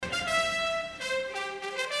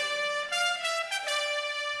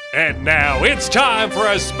And now it's time for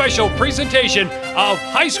a special presentation of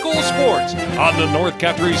high school sports on the North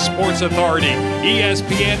Country Sports Authority,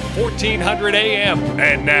 ESPN 1400 AM.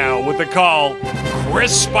 And now with the call,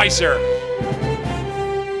 Chris Spicer.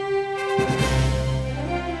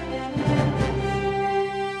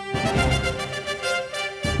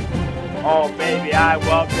 Oh, baby, I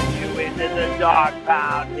welcome you into the dog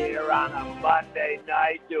pound here on a Monday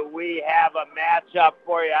night. Do we have a matchup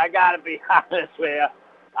for you? I got to be honest with you.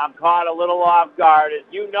 I'm caught a little off guard. As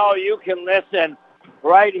you know, you can listen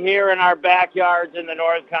right here in our backyards in the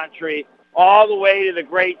North Country all the way to the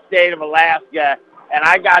great state of Alaska. And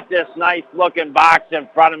I got this nice-looking box in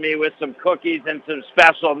front of me with some cookies and some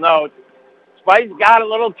special notes. Spice's got a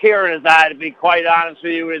little tear in his eye, to be quite honest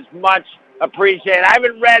with you. It's much appreciated. I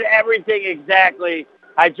haven't read everything exactly.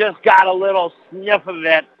 I just got a little sniff of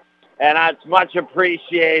it, and it's much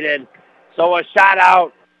appreciated. So a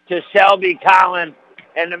shout-out to Shelby Collins.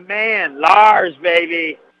 And the man, Lars,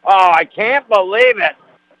 baby, oh, I can't believe it,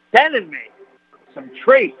 sending me some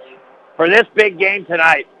treats for this big game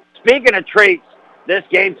tonight. Speaking of treats, this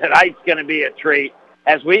game tonight's going to be a treat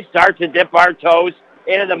as we start to dip our toes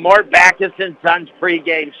into the Mort Backus and Sons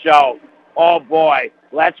pregame show. Oh, boy,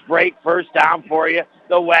 let's break first down for you,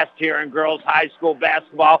 the West here in girls high school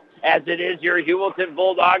basketball, as it is your Heuvelton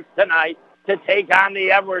Bulldogs tonight to take on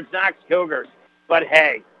the Edwards Knox Cougars. But,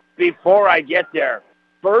 hey, before I get there,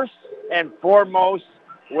 first and foremost,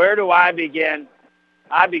 where do I begin?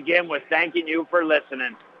 I begin with thanking you for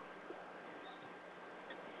listening.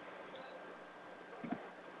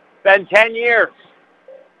 Been 10 years,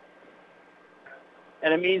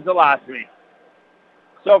 and it means a lot to me.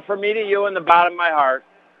 So from me to you in the bottom of my heart,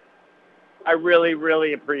 I really,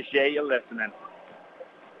 really appreciate you listening.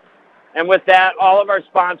 And with that, all of our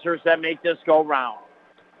sponsors that make this go round.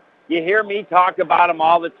 You hear me talk about them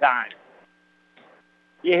all the time.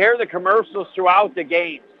 You hear the commercials throughout the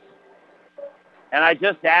games. And I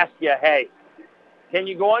just ask you, hey, can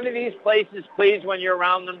you go into these places, please, when you're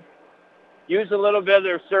around them? Use a little bit of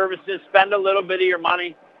their services, spend a little bit of your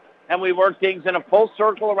money, and we work things in a full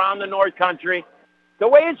circle around the North Country the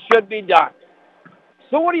way it should be done.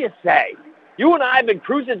 So what do you say? You and I have been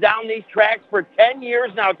cruising down these tracks for 10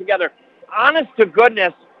 years now together. Honest to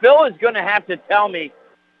goodness, Phil is going to have to tell me,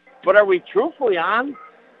 but are we truthfully on?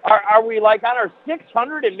 Are we like on our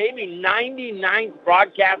 600 and maybe 99th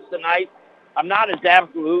broadcast tonight? I'm not as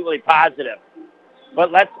absolutely positive.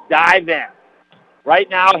 But let's dive in. Right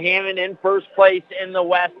now, Hammond in first place in the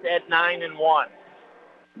West at 9-1.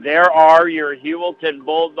 There are your Heuvelton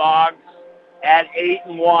Bulldogs at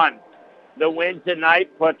 8-1. The win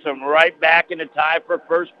tonight puts them right back in the tie for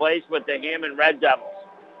first place with the Hammond Red Devils.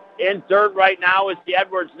 In third right now is the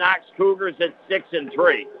Edwards Knox Cougars at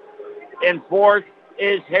 6-3. In fourth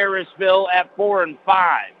is Harrisville at 4-5.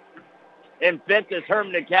 In fifth is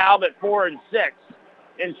Herman DeKalb at 4-6.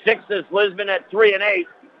 In sixth is Lisbon at 3-8.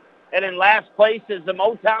 And in last place is the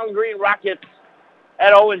Motown Green Rockets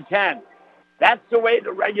at 0-10. That's the way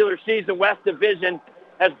the regular season West Division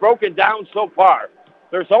has broken down so far.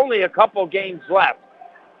 There's only a couple games left.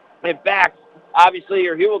 In fact, obviously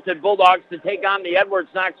your Heuvelton Bulldogs to take on the Edwards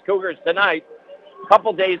Knox Cougars tonight. A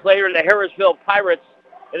couple days later, the Harrisville Pirates.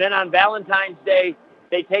 And then on Valentine's Day,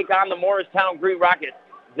 they take on the Morristown Green Rockets.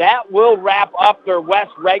 That will wrap up their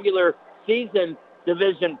West regular season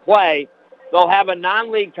division play. They'll have a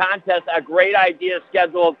non-league contest, a great idea,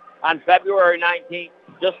 scheduled on February 19th,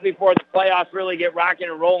 just before the playoffs really get rocking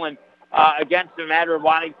and rolling against the Matter of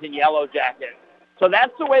Waddington Yellow Jackets. So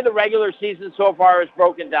that's the way the regular season so far is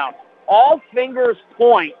broken down. All fingers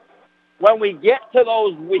point when we get to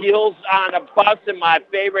those wheels on a bus in my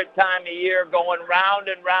favorite time of year, going round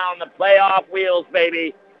and round, the playoff wheels,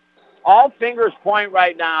 baby. All fingers point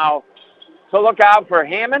right now to look out for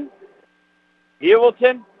Hammond,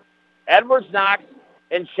 Heuvelton, Edwards Knox,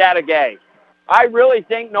 and Chateauguay. I really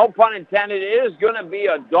think, no pun intended, it is going to be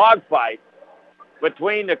a dogfight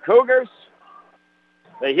between the Cougars,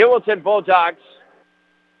 the Heuvelton Bulldogs,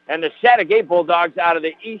 and the Chateauguay Bulldogs out of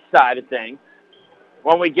the east side of things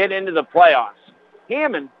when we get into the playoffs.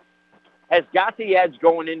 Hammond has got the edge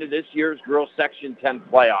going into this year's girls Section 10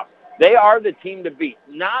 playoffs. They are the team to beat,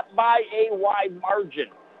 not by a wide margin,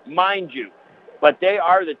 mind you, but they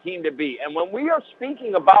are the team to beat. And when we are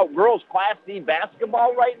speaking about girls Class D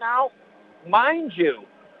basketball right now, mind you,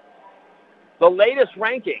 the latest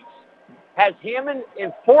rankings has Hammond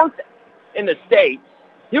in 4th in the state,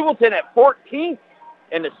 Heuvelton at 14th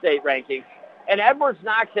in the state rankings, and Edwards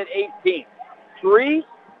Knox at 18th. 3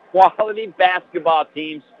 quality basketball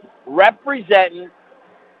teams representing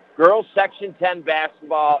girls Section 10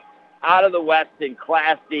 basketball out of the West in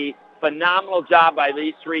Class D. phenomenal job by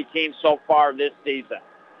these three teams so far this season.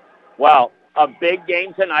 Well, a big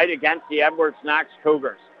game tonight against the Edwards Knox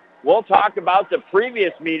Cougars. We'll talk about the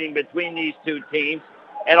previous meeting between these two teams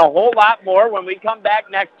and a whole lot more when we come back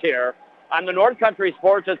next here on the North Country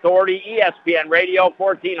Sports Authority, ESPN Radio,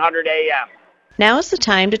 1400 AM. Now is the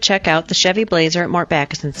time to check out the Chevy Blazer at Mort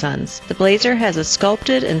Backus & Sons. The Blazer has a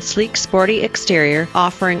sculpted and sleek sporty exterior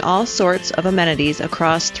offering all sorts of amenities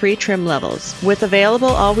across 3 trim levels. With available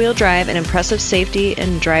all-wheel drive and impressive safety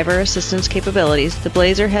and driver assistance capabilities, the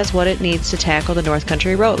Blazer has what it needs to tackle the North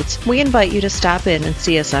Country roads. We invite you to stop in and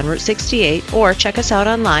see us on Route 68 or check us out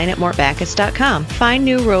online at mortbackus.com. Find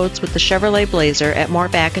new roads with the Chevrolet Blazer at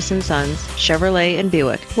Mort Backus & Sons, Chevrolet in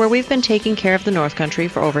Buick, where we've been taking care of the North Country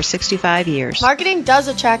for over 65 years. Marketing does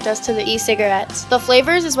attract us to the e-cigarettes. The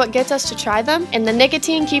flavors is what gets us to try them, and the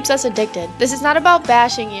nicotine keeps us addicted. This is not about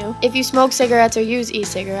bashing you if you smoke cigarettes or use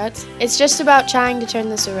e-cigarettes. It's just about trying to turn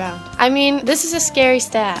this around. I mean, this is a scary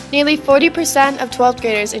stat. Nearly 40% of 12th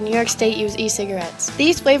graders in New York State use e-cigarettes.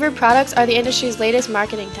 These flavored products are the industry's latest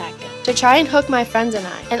marketing tactic to try and hook my friends and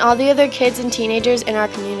I, and all the other kids and teenagers in our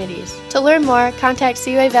communities. To learn more, contact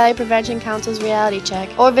Seaway Valley Prevention Council's Reality Check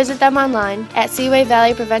or visit them online at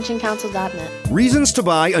seawayvalleypreventioncouncil.net. Reasons to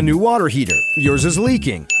buy a new water heater. Yours is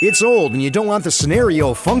leaking. It's old and you don't want the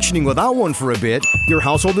scenario functioning without one for a bit. Your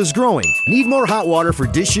household is growing. Need more hot water for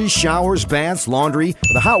dishes, showers, baths, laundry.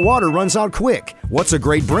 The hot water runs out quick. What's a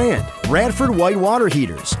great brand? Bradford White Water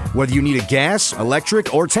Heaters. Whether you need a gas,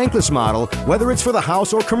 electric, or tankless model, whether it's for the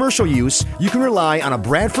house or commercial use, you can rely on a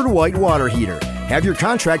Bradford White Water Heater. Have your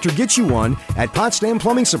contractor get you one at Potsdam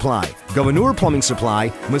Plumbing Supply, Gouverneur Plumbing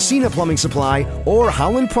Supply, Messina Plumbing Supply, or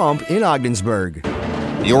Howland Pump in Ogdensburg.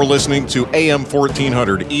 You're listening to AM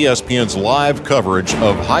 1400 ESPN's live coverage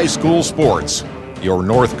of high school sports. Your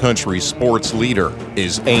North Country sports leader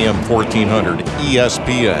is AM 1400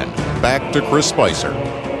 ESPN. Back to Chris Spicer.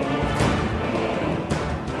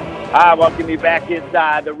 Hi, welcome you back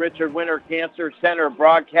inside the Richard Winter Cancer Center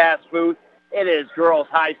broadcast booth. It is girls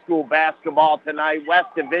high school basketball tonight.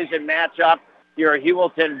 West Division matchup. Your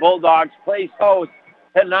Heuvelton Bulldogs plays host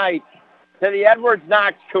tonight to the Edwards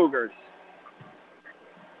Knox Cougars.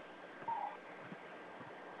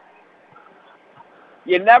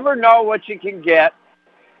 You never know what you can get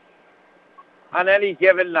on any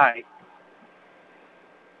given night.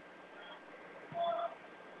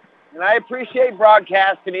 And I appreciate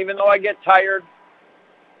broadcasting, even though I get tired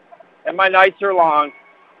and my nights are long.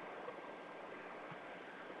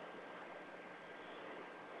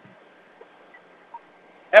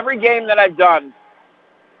 Every game that I've done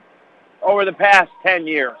over the past 10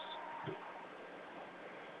 years,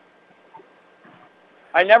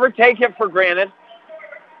 I never take it for granted.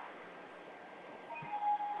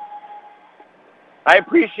 I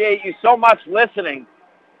appreciate you so much listening.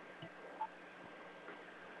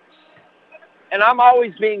 And I'm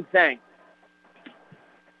always being thanked.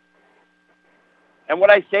 And what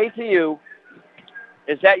I say to you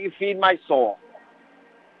is that you feed my soul.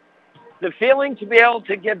 The feeling to be able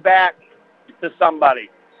to give back to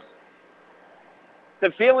somebody.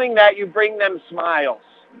 The feeling that you bring them smiles.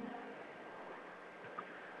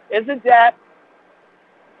 Isn't that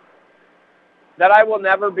I will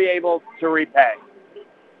never be able to repay?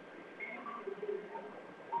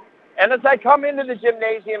 And as I come into the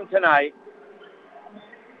gymnasium tonight,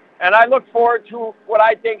 and I look forward to what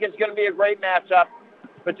I think is going to be a great matchup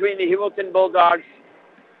between the Heuvelton Bulldogs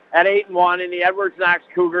at 8-1 and the Edwards Knox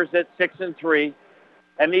Cougars at 6-3.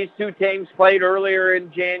 And these two teams played earlier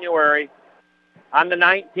in January on the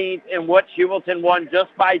 19th, in which Heuvelton won just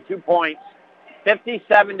by 2 points,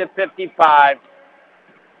 57-55.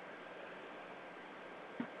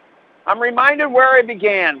 I'm reminded where I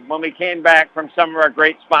began when we came back from some of our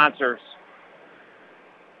great sponsors.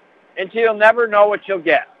 And you'll never know what you'll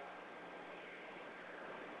get.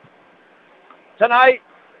 Tonight,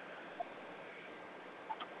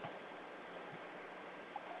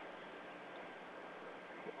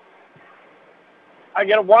 I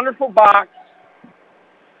get a wonderful box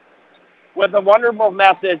with a wonderful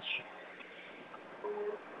message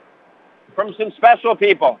from some special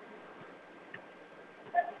people.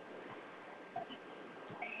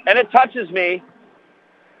 And it touches me,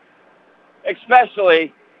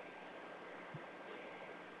 especially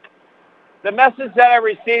the message that I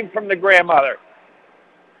received from the grandmother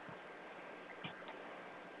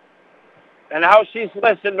and how she's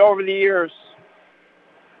listened over the years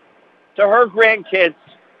to her grandkids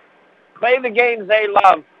play the games they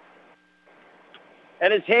love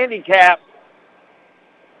and is handicapped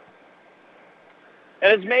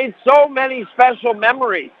and has made so many special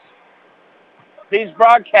memories these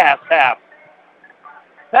broadcasts have.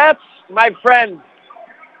 That's, my friend,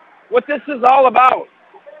 what this is all about.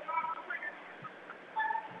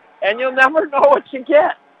 And you'll never know what you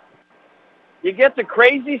get. You get the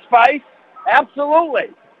crazy spice?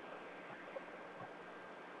 Absolutely.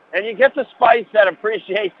 And you get the spice that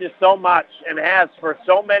appreciates you so much and has for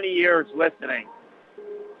so many years listening.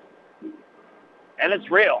 And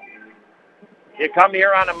it's real. You come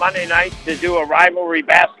here on a Monday night to do a rivalry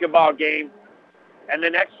basketball game, and the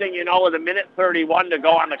next thing you know, with 1:31 to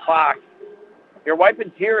go on the clock, you're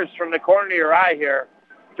wiping tears from the corner of your eye here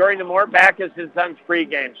during the Mort Backus & Sons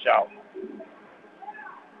pregame show.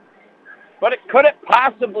 But could it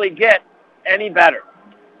possibly get any better?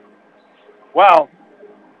 Well,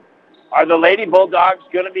 are the Lady Bulldogs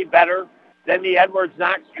going to be better than the Edwards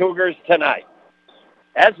Knox Cougars tonight?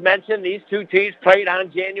 As mentioned, these two teams played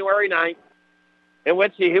on January 9th, in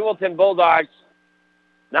which the Heuvelton Bulldogs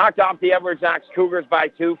knocked off the Edwards Knox Cougars by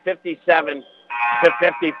 2, 57-55.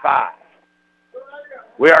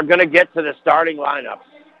 We are going to get to the starting lineups,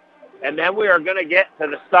 and then we are going to get to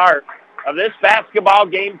the start of this basketball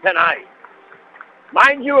game tonight.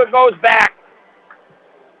 Mind you, it goes back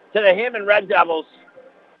to the Hammond Red Devils.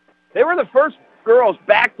 They were the first girls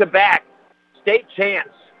back-to-back state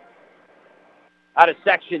champs out of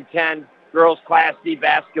Section 10 girls Class D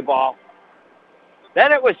basketball.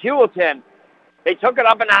 Then it was Heuvelton. They took it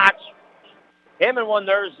up a notch. Hammond won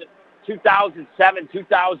theirs in 2007,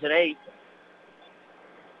 2008.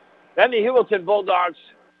 Then the Heuvelton Bulldogs,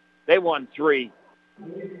 they won 3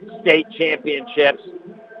 state championships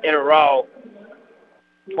in a row.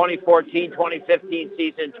 2014-2015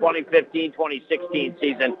 season, 2015-2016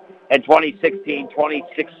 season, and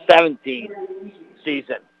 2016-2017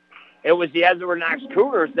 season. It was the Edwards Knox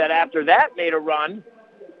Cougars that after that made a run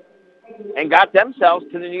and got themselves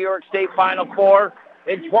to the New York State Final Four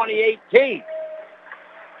in 2018.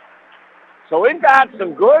 So we've got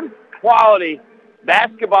some good quality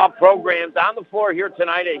basketball programs on the floor here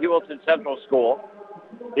tonight at Heuvelton Central School.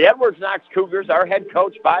 The Edwards Knox Cougars are head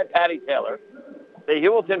coached by Patty Taylor. The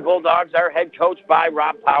Heuvelton Bulldogs are head coached by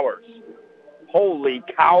Rob Powers. Holy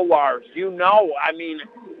cow, Lars. You know, I mean,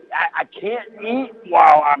 I can't eat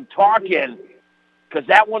while I'm talking because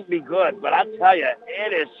that wouldn't be good. But I'll tell you,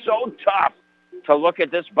 it is so tough to look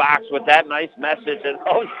at this box with that nice message and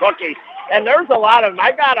those cookies. And there's a lot of them.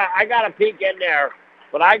 I got a peek in there,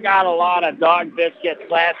 but I got a lot of dog biscuits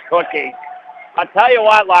 / cookies. I'll tell you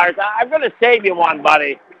what, Lars, I'm going to save you one,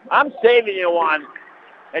 buddy. I'm saving you one.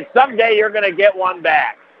 And someday you're going to get one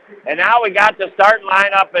back. And now we got the starting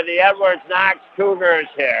lineup of the Edwards Knox Cougars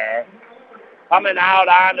here coming out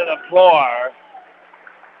onto the floor.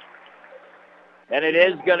 And it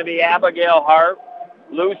is going to be Abigail Hart,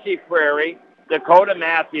 Lucy Frary, Dakota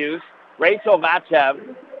Matthews, Rachel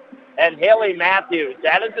Vachev, and Haley Matthews.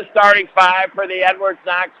 That is the starting 5 for the Edwards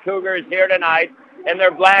Knox Cougars here tonight in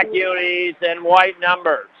their black unis and white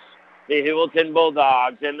numbers. The Heuvelton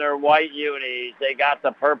Bulldogs in their white unis. They got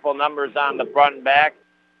the purple numbers on the front and back,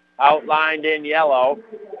 outlined in yellow.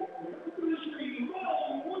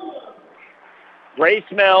 Grace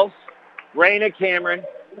Mills, Raina Cameron,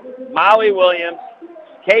 Molly Williams,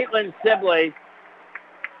 Caitlin Sibley,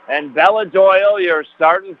 and Bella Doyle, your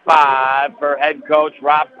starting 5 for head coach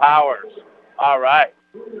Rob Powers. All right.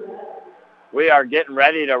 We are getting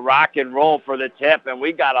ready to rock and roll for the tip, and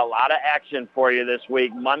we got a lot of action for you this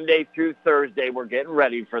week. Monday through Thursday, we're getting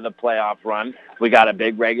ready for the playoff run. We got a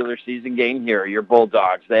big regular season game here. Your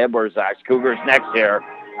Bulldogs, the Edwards Knox Cougars next here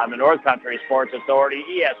on the North Country Sports Authority,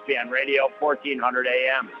 ESPN Radio, 1400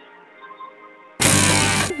 AM.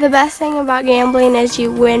 The best thing about gambling is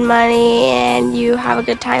you win money and you have a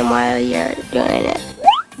good time while you're doing it.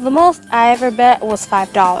 The most I ever bet was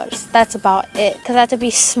 $5. That's about it, because I have to be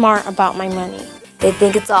smart about my money. They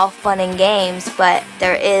think it's all fun and games, but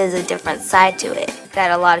there is a different side to it that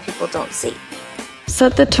a lot of people don't see.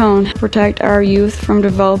 Set the tone. Protect our youth from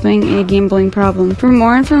developing a gambling problem. For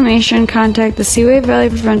more information, contact the Seaway Valley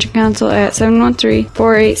Prevention Council at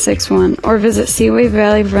 713-4861 or visit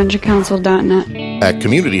seawayvalleypreventioncouncil.net. At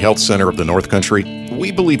Community Health Center of the North Country,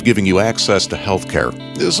 we believe giving you access to health care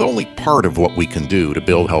is only part of what we can do to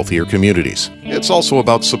build healthier communities. It's also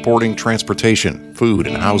about supporting transportation, food,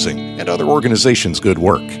 and housing, and other organizations' good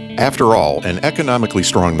work. After all, an economically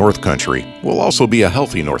strong North Country will also be a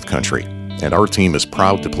healthy North Country, and our team is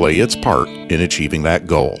proud to play its part in achieving that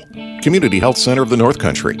goal. Community Health Center of the North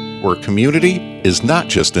Country, where community is not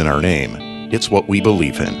just in our name, it's what we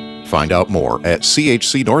believe in. Find out more at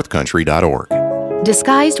chcnorthcountry.org.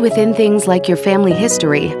 Disguised within things like your family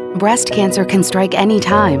history, breast cancer can strike any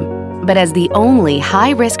time. But as the only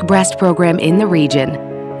high-risk breast program in the region,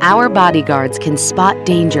 our bodyguards can spot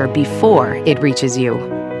danger before it reaches you.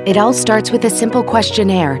 It all starts with a simple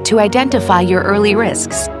questionnaire to identify your early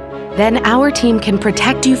risks. Then our team can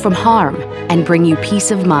protect you from harm and bring you peace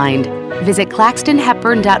of mind. Visit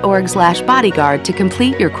claxtonhepburn.org/bodyguard to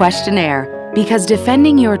complete your questionnaire, because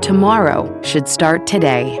defending your tomorrow should start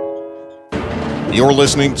today. You're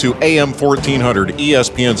listening to AM 1400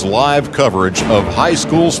 ESPN's live coverage of high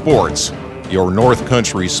school sports. Your North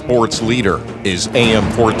Country sports leader is AM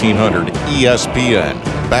 1400 ESPN.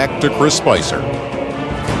 Back to Chris Spicer.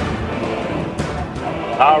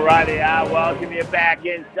 All righty, I welcome you back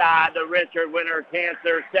inside the Richard Winter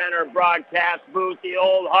Cancer Center broadcast booth, the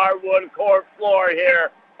old hardwood court floor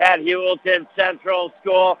here at Heuvelton Central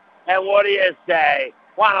School. And what do you say?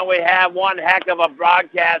 Why don't we have one heck of a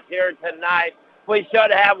broadcast here tonight? We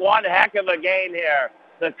should have one heck of a game here.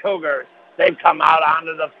 The Cougars, they've come out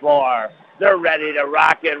onto the floor. They're ready to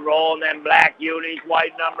rock and roll in them black unis,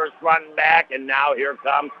 white numbers front and back. And now here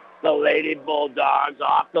come the Lady Bulldogs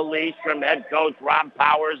off the leash from head coach Rob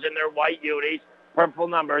Powers in their white unis. Purple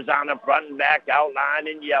numbers on the front and back outlined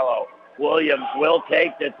in yellow. Williams will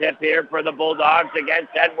take the tip here for the Bulldogs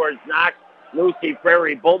against Edwards Knox. Lucy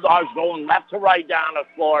Prairie Bulldogs going left to right down the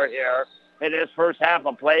floor here. In this first half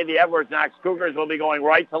of play, the Edwards Knox Cougars will be going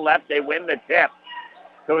right to left. They win the tip.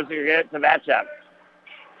 Cougars get it to Vetchup.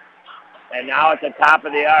 And now at the top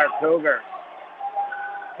of the arc, Cougars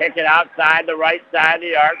kick it outside the right side of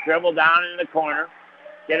the arc, dribble down in the corner,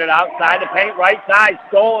 get it outside the paint, right side,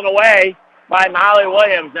 stolen away by Molly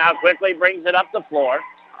Williams. Now quickly brings it up the floor,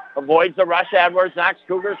 avoids the rush. Edwards Knox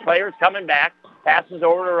Cougars players coming back, passes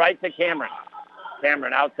over to right to Cameron.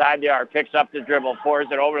 Cameron outside the arc, picks up the dribble, forwards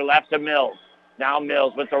it over left to Mills. Now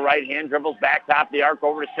Mills with the right hand, dribbles back top of the arc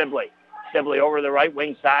over to Sibley. Sibley over the right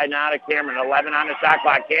wing side now to Cameron. 11 on the shot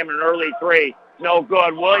clock. Cameron early three. No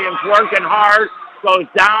good. Williams working hard. Goes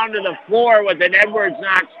down to the floor with an Edwards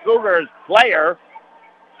Knox Cougars player.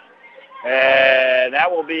 And that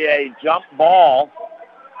will be a jump ball.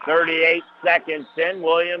 38 seconds in.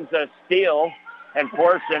 Williams a steal and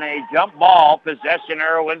forcing a jump ball. Possession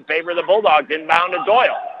arrow in favor of the Bulldogs. Inbound to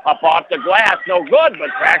Doyle. Up off the glass. No good, but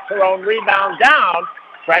tracks her own rebound down.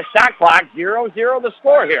 Fresh shot clock. 0-0 the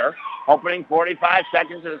score here. Opening 45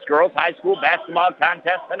 seconds of this girls' high school basketball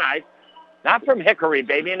contest tonight. Not from Hickory,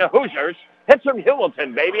 baby, and the Hoosiers. It's from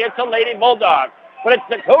Heuvelton, baby. It's the Lady Bulldogs. But it's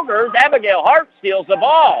the Cougars. Abigail Hart steals the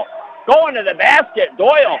ball. Going to the basket.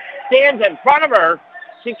 Doyle stands in front of her.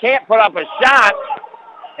 She can't put up a shot.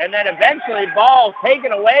 And then eventually ball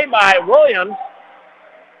taken away by Williams.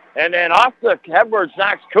 And then off the Edwards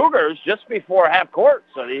Knox Cougars just before half court.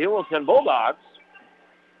 So the Heuvelton Bulldogs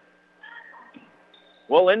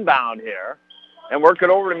will inbound here and work it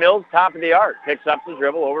over to Mills, top of the arc. Picks up the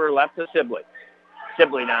dribble over to left to Sibley.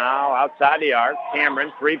 Sibley now outside the arc.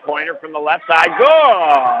 Cameron, three-pointer from the left side.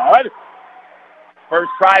 Good!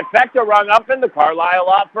 First trifecta rung up in the Carlisle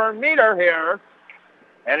Law Firm meter here.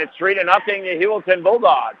 And it's 3-0 to Heuvelton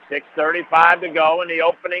Bulldogs. 6:35 to go in the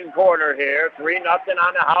opening quarter here. 3-0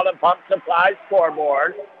 on the Howland Pump Supply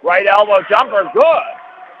scoreboard. Right elbow jumper, good.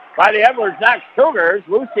 By the Edwards Knox Cougars,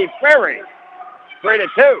 Lucy Ferry.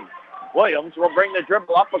 3-2. Williams will bring the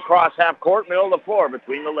dribble up across half court, middle of the floor,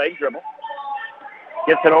 between the leg dribble.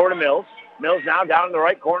 Gets it over to Mills. Mills now down in the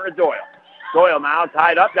right corner to Doyle. Doyle now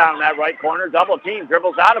tied up down in that right corner. Double team,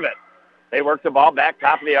 dribbles out of it. They work the ball back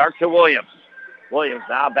top of the arc to Williams. Williams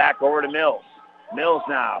now back over to Mills. Mills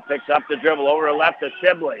now picks up the dribble over to left to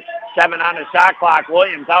Sibley. 7 on the shot clock.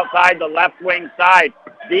 Williams outside the left wing side.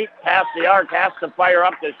 Deep past the arc, has to fire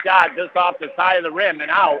up the shot just off the side of the rim, and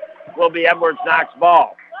out will be Edwards Knox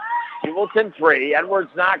ball. Heuvelton 3, Edwards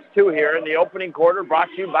Knox 2 here in the opening quarter, brought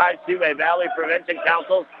to you by Seaway Valley Prevention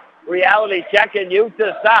Council's Reality Check, and you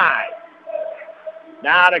decide.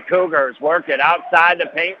 Now the Cougars work it outside the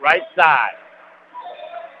paint, right side.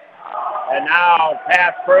 And now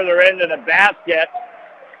pass further into the basket.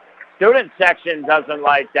 Student section doesn't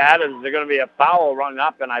like that, as there's going to be a foul rung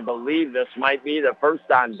up, and I believe this might be the first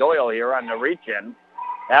on Doyle here on the reach-in.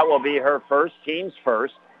 That will be her first, team's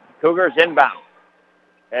first. Cougars inbound.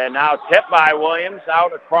 And now tipped by Williams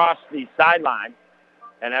out across the sideline.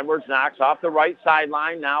 And Edwards Knox off the right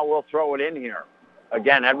sideline. Now we'll throw it in here.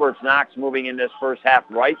 Again, Edwards Knox moving in this first half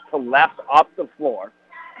right to left up the floor.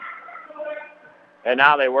 And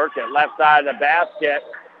now they work it left side of the basket.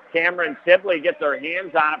 Cameron Sibley gets their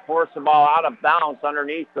hands on it, force the ball out of bounds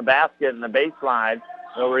underneath the basket and the baseline.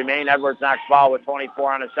 It'll remain Edwards Knox ball with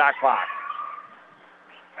 24 on the shot clock.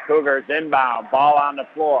 Cougars inbound, ball on the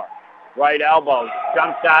floor. Right elbow,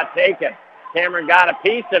 jump shot taken. Cameron got a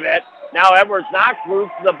piece of it. Now Edwards Knox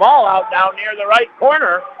moves the ball out down near the right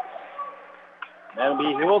corner. That'll be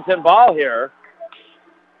Heuvelton ball here.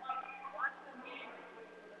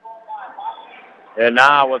 And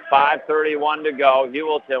now with 5:31 to go,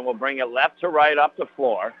 Heuvelton will bring it left to right up the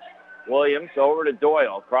floor. Williams over to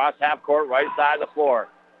Doyle. Cross half court, right side of the floor.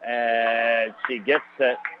 And she gets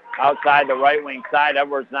it outside the right wing side.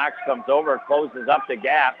 Edwards-Knox comes over, closes up the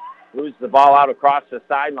gap, loses the ball out across the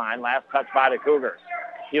sideline. Last touch by the Cougars.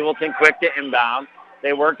 Heuvelton quick to inbound.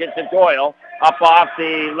 They work it to Doyle. Up off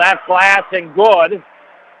the left glass and good.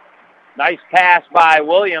 Nice pass by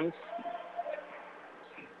Williams.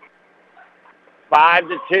 5-2.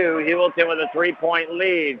 Heuvelton with a 3-point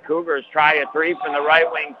lead. Cougars try a three from the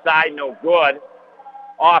right wing side. No good.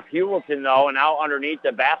 Off Heuvelton, though, and out underneath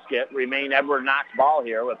the basket. Remain Edward-Knox ball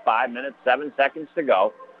here with 5 minutes, 7 seconds to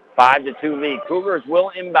go. 5-2 lead. Cougars will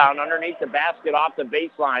inbound underneath the basket off the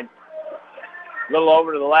baseline. A little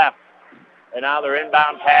over to the left. And now their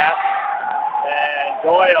inbound pass. And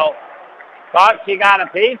Doyle thought she got a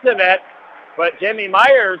piece of it, but Jimmy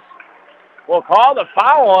Myers will call the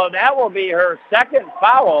foul, and that will be her second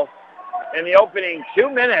foul in the opening 2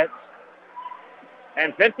 minutes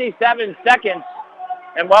and 57 seconds.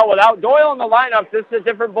 And, well, without Doyle in the lineup, this is a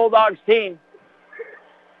different Bulldogs team.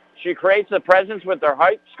 She creates a presence with her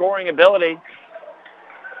height, scoring ability.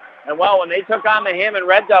 And, well, when they took on the Hammond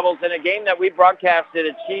Red Devils in a game that we broadcasted,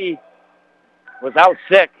 and she was out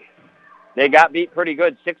sick, they got beat pretty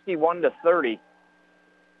good, 61-30.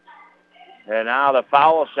 And now the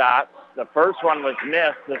foul shots. The first one was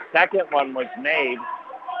missed. The second one was made.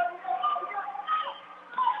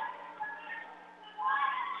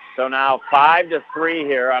 So now 5-3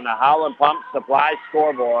 here on the Howland Pump Supply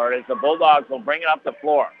scoreboard as the Bulldogs will bring it up the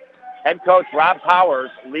floor. Head coach Rob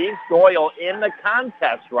Powers leaves Doyle in the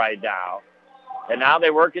contest right now. And now they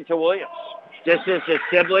work it to Williams. This is to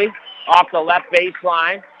Sibley off the left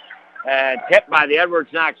baseline. Tipped by the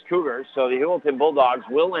Edwards-Knox Cougars. So the Heuvelton Bulldogs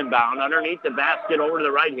will inbound underneath the basket over to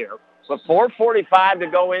the right here. With 4:45 to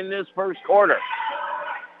go in this first quarter.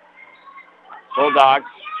 Bulldogs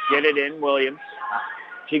get it in. Williams.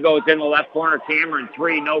 She goes in the left corner. Cameron,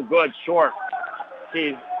 three, no good, short.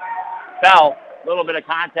 She fell. A little bit of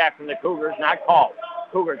contact from the Cougars, not called.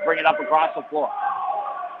 Cougars bring it up across the floor.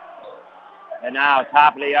 And now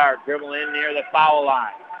top of the arc, dribble in near the foul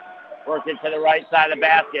line. Work it to the right side of the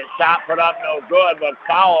basket. Shot put up, no good, but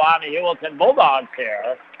foul on the Heuvelton Bulldogs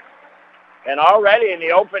here. And already in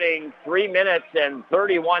the opening 3 minutes and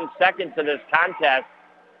 31 seconds of this contest,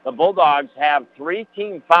 the Bulldogs have 3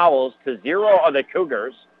 team fouls to 0 of the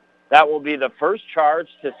Cougars. That will be the first charge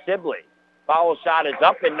to Sibley. Foul shot is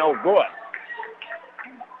up and no good.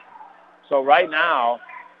 So right now,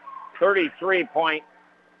 33.3%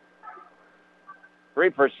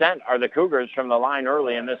 are the Cougars from the line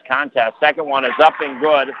early in this contest. Second one is up and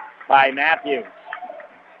good by Matthews.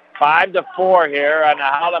 5-4 here on the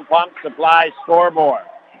Howland Pump Supply scoreboard.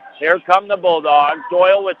 Here come the Bulldogs.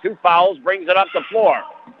 Doyle with 2 fouls brings it up the floor.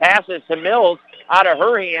 Passes to Mills out of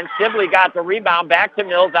her hands. Sibley got the rebound. Back to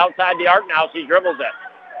Mills outside the arc now. She dribbles it.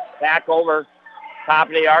 Back over top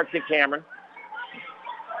of the arc to Cameron.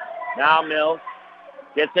 Now Mills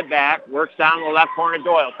gets it back. Works down the left corner.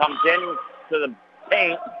 Doyle comes in to the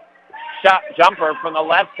paint. Shot jumper from the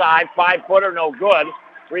left side. 5-footer, no good.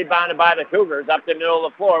 Rebounded by the Cougars. Up the middle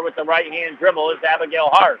of the floor with the right-hand dribble is Abigail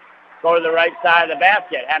Hart. Go to the right side of the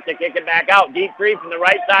basket. Have to kick it back out. Deep three from the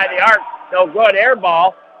right side of the arc. No good. Air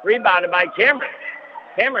ball. Rebounded by Cameron.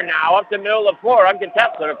 Cameron now up the middle of the floor.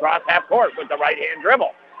 Uncontested across half court with the right-hand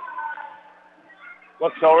dribble.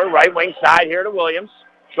 Looks over. Right wing side here to Williams.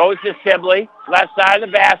 Goes to Sibley. Left side of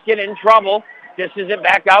the basket. In trouble. Dishes it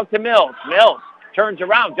back out to Mills. Mills turns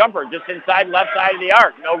around. Jumper just inside left side of the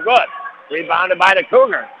arc. No good. Rebounded by the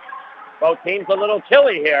Cougars. Both teams a little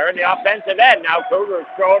chilly here in the offensive end. Now Cougars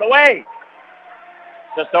throw it away.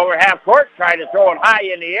 Just over half court, trying to throw it high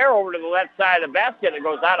in the air over to the left side of the basket. It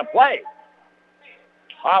goes out of play.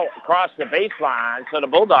 Out across the baseline. So the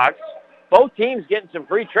Bulldogs, both teams getting some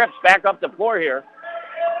free trips back up the floor here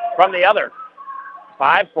from the other.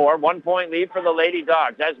 5-4, 1-point lead for the Lady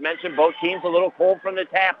Dogs. As mentioned, both teams a little cold from the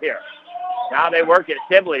tap here. Now they work at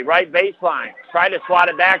Sibley, right baseline. Try to swat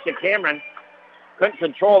it back to Cameron. Couldn't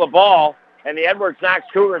control the ball. And the Edwards-Knox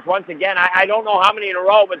Cougars, once again, I don't know how many in a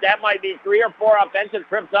row, but that might be 3 or 4 offensive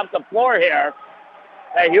trips up the floor here.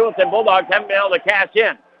 The Heuvelton Bulldogs haven't been able to cash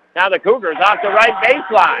in. Now the Cougars off the right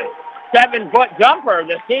baseline. 7-foot jumper,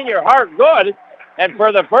 the senior Hart good. And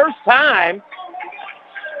for the first time,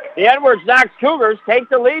 the Edwards-Knox Cougars take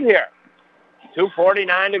the lead here.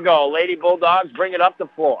 2:49 to go. Lady Bulldogs bring it up the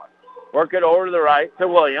floor. Work it over to the right to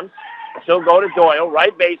Williams. She'll go to Doyle,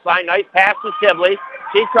 right baseline. Nice pass to Sibley.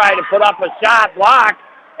 She tried to put up a shot, block,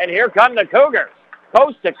 and here come the Cougars.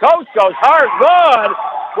 Coast to coast goes Hart, good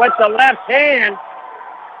with the left hand.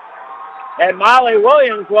 And Molly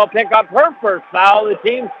Williams will pick up her first foul, the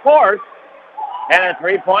team's fourth. And a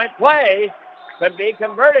three-point play could be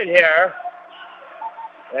converted here.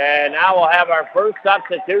 And now we'll have our first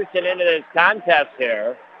substitution into this contest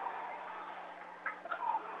here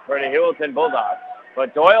for the Heuvelton Bulldogs.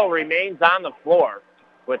 But Doyle remains on the floor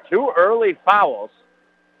with two early fouls.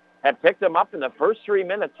 Have picked them up in the first 3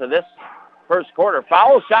 minutes of this first quarter.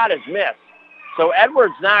 Foul shot is missed. So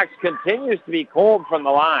Edwards Knox continues to be cold from the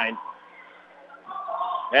line.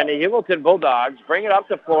 And the Heuvelton Bulldogs bring it up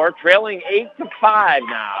the floor, trailing 8-5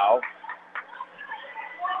 now.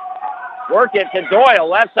 Work it to Doyle,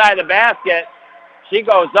 left side of the basket. She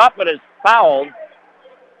goes up but is fouled.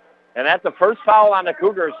 And that's the first foul on the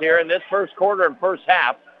Cougars here in this first quarter and first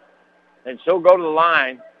half. And she'll go to the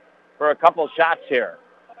line for a couple shots here.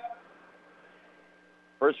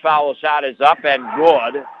 First foul shot is up and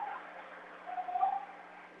good.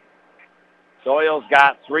 Doyle's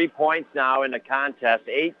got 3 points now in the contest,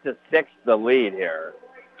 8-6 the lead here.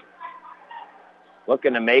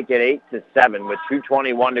 Looking to make it 8-7 with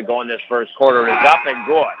 2:21 to go in this first quarter. It is up and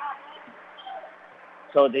good.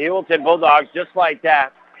 So the Heuvelton Bulldogs, just like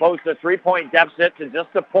that, close the 3-point deficit to just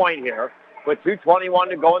a point here. With 2:21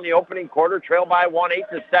 to go in the opening quarter, trail by 1,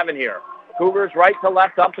 8-7 here. Cougars right to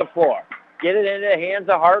left up the floor. Get it into the hands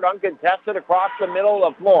of Hart, uncontested across the middle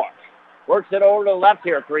of the floor. Works it over to the left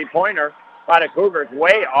here, three-pointer by the Cougars,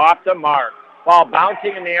 way off the mark. Ball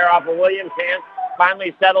bouncing in the air off of Williams' hands,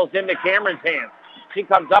 finally settles into Cameron's hands. She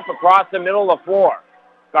comes up across the middle of the floor.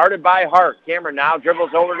 Guarded by Hart. Cameron now dribbles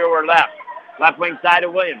over to her left. Left wing side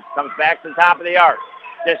of Williams. Comes back to the top of the arc.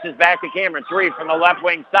 Dishes back to Cameron. Three from the left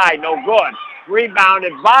wing side. No good.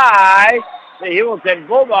 Rebounded by the Heuvelton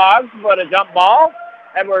Bulldogs, but a jump ball.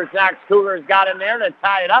 Edwards Knox Cougars got in there to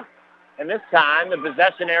tie it up. And this time the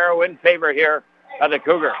possession arrow in favor here of the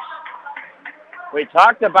Cougars. We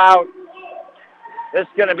talked about this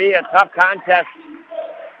is going to be a tough contest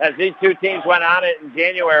as these two teams went on it in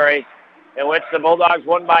January, in which the Bulldogs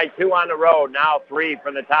won by 2 on the road. Now 3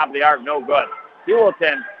 from the top of the arc, no good.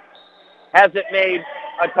 Heuvelton hasn't made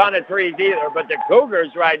a ton of threes either, but the Cougars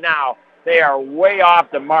right now, they are way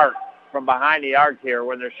off the mark from behind the arc here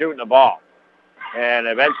when they're shooting the ball. And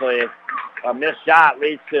eventually a missed shot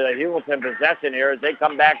leads to the Heuvelton possession here as they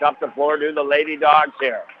come back up the floor to the Lady Dogs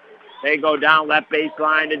here. They go down left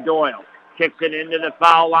baseline to Doyle. Kicks it into the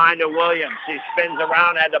foul line to Williams. She spins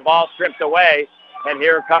around, had the ball stripped away. And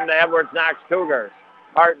here come the Edwards Knox Cougars.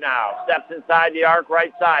 Hart now steps inside the arc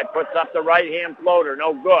right side. Puts up the right-hand floater.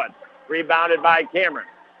 No good. Rebounded by Cameron.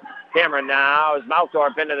 Cameron now is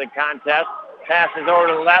Malthorpe into the contest. Passes over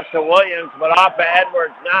to the left to Williams, but off of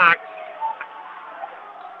Edwards Knox.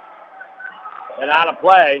 And out of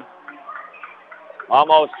play.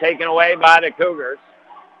 Almost taken away by the Cougars.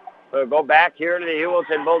 We'll go back here to the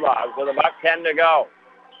Heuvelton Bulldogs with about 10 to go.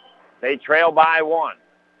 They trail by 1.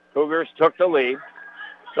 Cougars took the lead.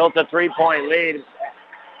 Built a 3-point lead.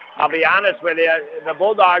 I'll be honest with you, the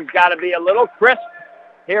Bulldogs got to be a little crisp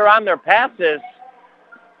here on their passes.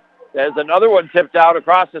 There's another one tipped out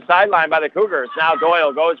across the sideline by the Cougars. Now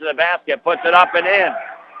Doyle goes to the basket, puts it up and in.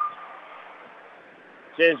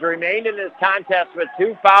 She has remained in this contest with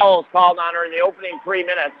 2 fouls called on her in the opening 3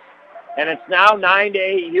 minutes. And it's now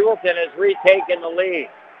 9-8. Heuvelton has retaken the lead.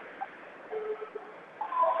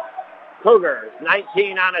 Cougars,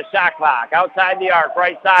 19 on a shot clock. Outside the arc,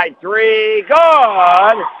 right side, 3.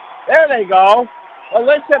 Good. There they go.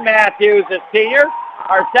 Alyssa Matthews, a senior.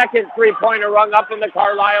 Our second three-pointer rung up in the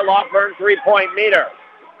Carlisle Law Firm three-point meter.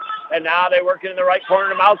 And now they work in the right corner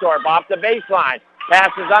to Malthorpe off the baseline.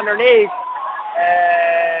 Passes underneath.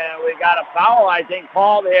 And we got a foul, I think,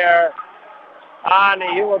 called here on the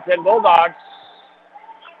Heuvelton Bulldogs.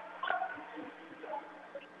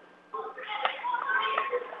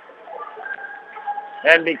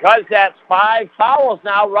 And because that's 5 fouls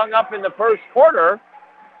now rung up in the first quarter,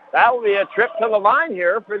 that will be a trip to the line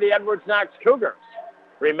here for the Edwards Knox Cougars.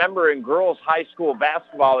 Remember, in girls high school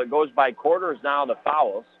basketball, it goes by quarters now, the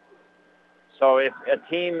fouls. So if a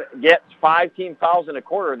team gets 5 team fouls in a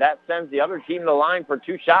quarter, that sends the other team to the line for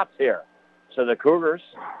 2 shots here. So the Cougars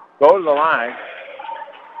go to the line.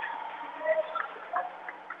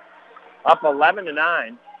 Up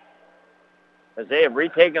 11-9 as they have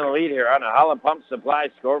retaken the lead here on the Holland Pump Supply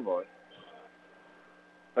scoreboard.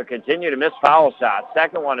 But continue to miss foul shots.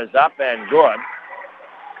 Second one is up and good.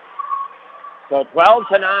 So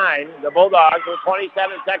 12-9, the Bulldogs with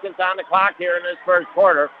 27 seconds on the clock here in this first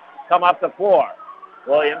quarter come up the floor.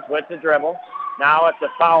 Williams with the dribble. Now at the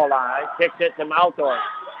foul line. Kicks it to Malthorpe.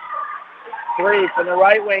 3 from the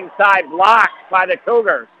right wing side. Blocked by the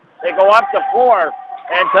Cougars. They go up the floor.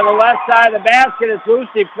 And to the left side of the basket is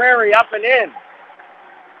Lucy Prairie up and in.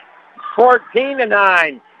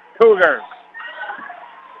 14-9, Cougars.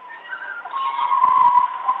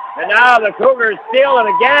 And now the Cougars steal it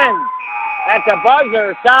again. At the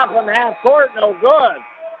buzzer, shot from half court, no good.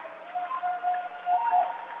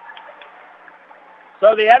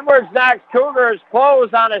 So the Edwards Knox Cougars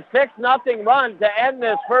close on a 6-0 run to end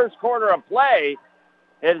this first quarter of play.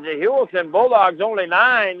 It's the Heuvelton Bulldogs only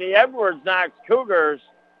 9, the Edwards Knox Cougars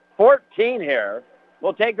 14 here.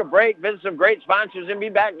 We'll take a break, visit some great sponsors, and be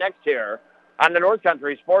back next year on the North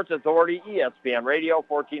Country Sports Authority, ESPN Radio,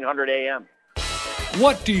 1400 AM.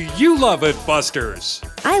 What do you love at Buster's?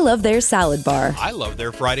 I love their salad bar. I love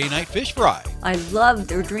their Friday night fish fry. I love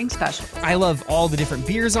their drink specials. I love all the different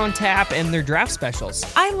beers on tap and their draft specials.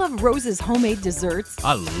 I love Rose's homemade desserts.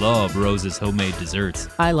 I love Rose's homemade desserts.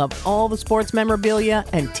 I love all the sports memorabilia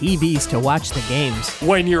and TVs to watch the games.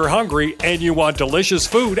 When you're hungry and you want delicious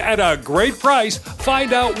food at a great price,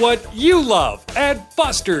 find out what you love at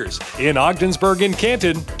Buster's in Ogdensburg and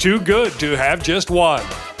Canton. Too good to have just one.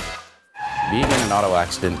 Being in an auto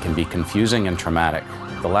accident can be confusing and traumatic.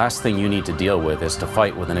 The last thing you need to deal with is to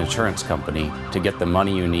fight with an insurance company to get the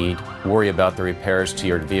money you need, worry about the repairs to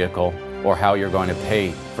your vehicle, or how you're going to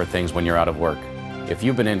pay for things when you're out of work. If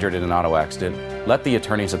you've been injured in an auto accident, let the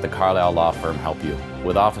attorneys at the Carlisle Law Firm help you.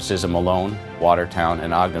 With offices in Malone, Watertown,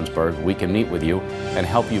 and Ogdensburg, we can meet with you and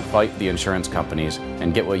help you fight the insurance companies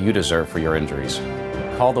and get what you deserve for your injuries.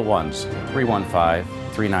 Call the ones,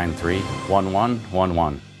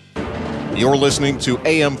 315-393-1111. You're listening to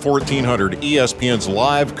AM 1400 ESPN's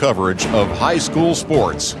live coverage of high school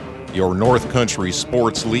sports. Your North Country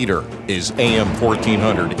sports leader is AM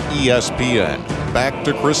 1400 ESPN. Back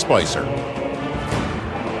to Chris Spicer.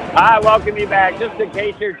 I welcome you back. Just in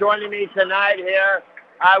case you're joining me tonight here,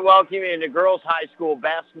 I welcome you into girls high school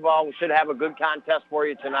basketball. We should have a good contest for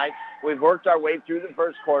you tonight. We've worked our way through the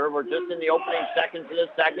first quarter. We're just in the opening seconds of the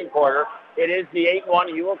second quarter. It is the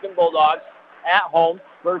 8-1 Heuvelton Bulldogs at home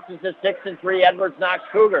versus the 6-3 Edwards Knox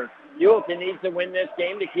Cougars. Heuvelton needs to win this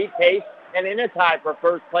game to keep pace and in a tie for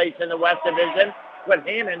first place in the West Division with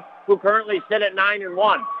Hammond, who currently sit at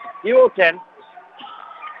 9-1. Heuvelton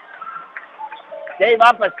gave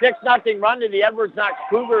up a 6-0 run to the Edwards Knox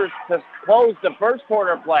Cougars to close the first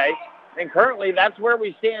quarter play, and currently that's where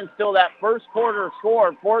we stand still. That first quarter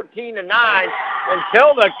score, 14-9,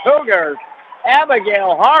 until the Cougars,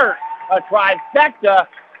 Abigail Hart, a trifecta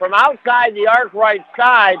from outside the arc right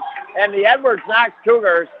side, and the Edwards Knox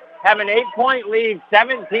Cougars have an 8-point lead,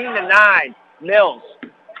 17-9. Mills,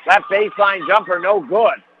 left baseline jumper, no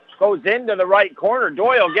good. Goes into the right corner.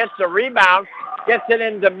 Doyle gets the rebound, gets it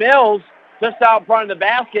into Mills, just out front of the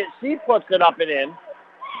basket. She puts it up and in.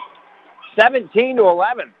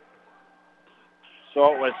 17-11.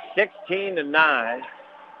 So it was 16-9.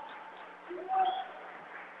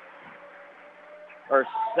 Or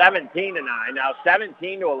 17-9. Now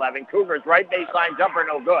 17-11. Cougars right baseline jumper,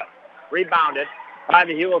 no good. Rebounded by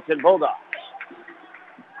the Heuvelton Bulldogs.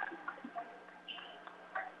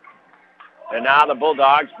 And now the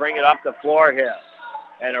Bulldogs bring it up the floor here.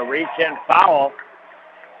 And a reach-in foul.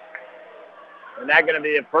 And that's going to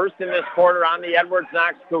be the first in this quarter on the Edwards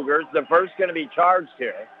Knox Cougars. The first going to be charged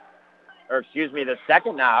here. Or excuse me, the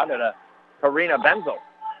second now to Karina Benzel.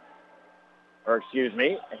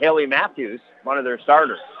 Haley Matthews, one of their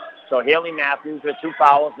starters. So Haley Matthews with 2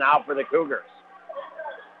 fouls now for the Cougars.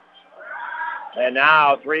 And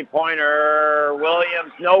now three-pointer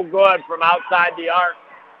Williams, no good from outside the arc.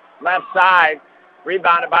 Left side,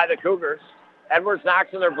 rebounded by the Cougars. Edwards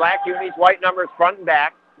Knox in their black unis, white numbers front and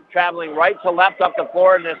back, traveling right to left up the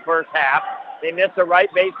floor in this first half. They miss a right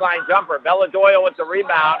baseline jumper. Bella Doyle with the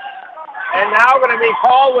rebound. And now going to be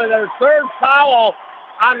called with her third foul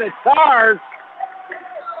on the Stars.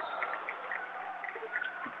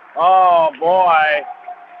 Oh, boy.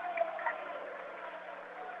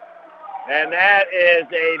 And that is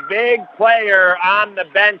a big player on the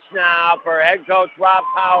bench now for head coach Rob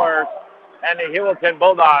Powers and the Heuvelton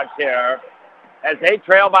Bulldogs here as they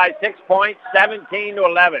trail by 6 points,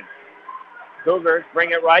 17-11. Cougars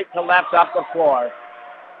bring it right to left up the floor.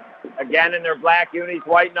 Again in their black unis,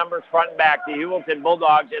 white numbers front and back. The Heuvelton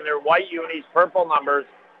Bulldogs in their white unis, purple numbers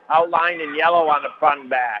outlined in yellow on the front and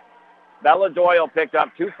back. Bella Doyle picked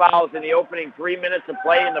up 2 fouls in the opening 3 minutes of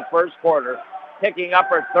play in the first quarter, picking up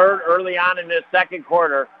her third early on in this second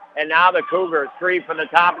quarter. And now the Cougars, 3 from the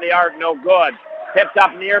top of the arc, no good. Tipped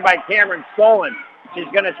up near by Cameron Stolen. She's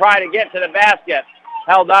going to try to get to the basket.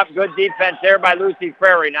 Held up, good defense there by Lucy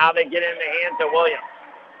Prairie. Now they get in the hands of Williams.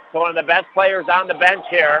 So one of the best players on the bench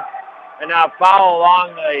here. And now foul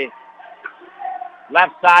along the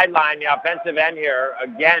left sideline, the offensive end here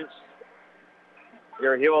against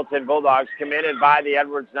your Heuvelton Bulldogs, committed by the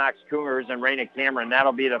Edwards Knox Cougars and Raina Cameron.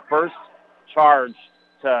 That'll be the first charge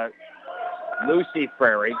to Lucy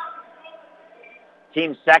Frary.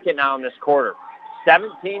 Team second now in this quarter.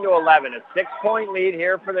 17-11, a 6-point lead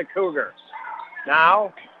here for the Cougars.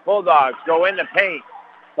 Now, Bulldogs go in the paint.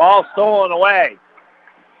 Ball stolen away.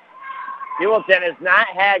 Heuvelton has not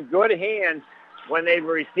had good hands when they've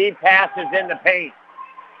received passes in the paint.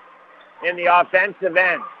 In the offensive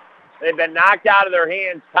end, they've been knocked out of their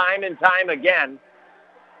hands time and time again,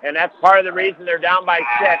 and that's part of the reason they're down by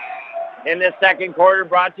 6 in this second quarter.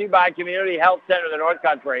 Brought to you by Community Health Center of the North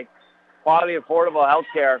Country. Quality, affordable health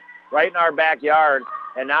care right in our backyard,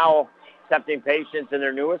 and now accepting patients in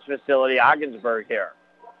their newest facility, Ogdensburg here.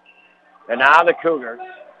 And now the Cougars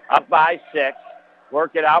up by 6.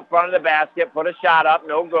 Work it out front of the basket, put a shot up,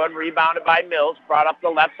 no good. Rebounded by Mills, brought up the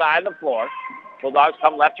left side of the floor. Bulldogs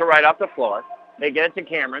come left to right up the floor. They get it to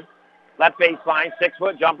Cameron. Left baseline,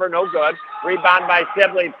 6-foot jumper, no good. Rebound by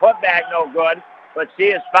Sibley, put back, no good. But she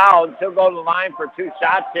is fouled. She'll go to the line for 2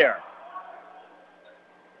 shots here.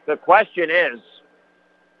 The question is,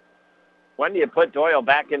 when do you put Doyle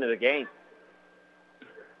back into the game?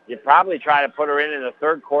 You'd probably try to put her in the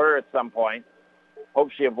third quarter at some point. Hope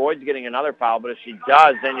she avoids getting another foul, but if she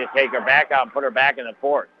does, then you take her back out and put her back in the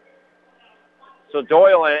fourth. So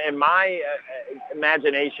Doyle, in my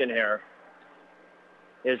imagination here,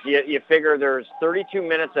 is you figure there's 32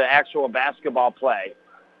 minutes of actual basketball play.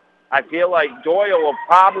 I feel like Doyle will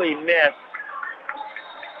probably miss,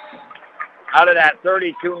 out of that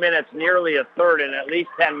 32 minutes, nearly a third in at least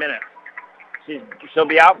 10 minutes. She'll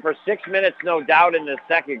be out for 6 minutes, no doubt, in the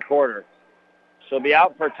second quarter. She'll be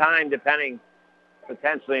out for time, depending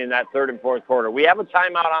potentially in that third and fourth quarter. We have a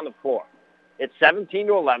timeout on the floor. It's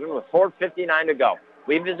 17-11 with 4:59 to go.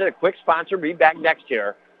 We visit a quick sponsor. Be back next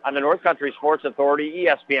year on the North Country Sports Authority,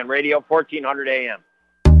 ESPN Radio, 1400 AM.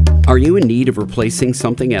 Are you in need of replacing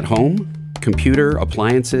something at home? Computer,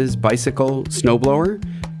 appliances, bicycle, snowblower?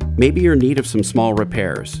 Maybe you're in need of some small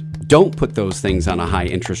repairs. Don't put those things on a high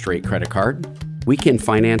interest rate credit card. We can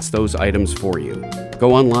finance those items for you.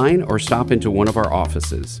 Go online or stop into one of our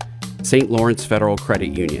offices. St. Lawrence Federal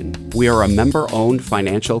Credit Union. We are a member-owned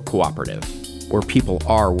financial cooperative where people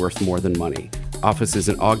are worth more than money. Offices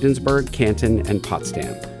in Ogdensburg, Canton, and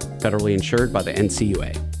Potsdam. Federally insured by the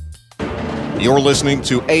NCUA. You're listening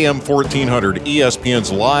to AM 1400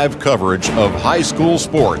 ESPN's live coverage of high school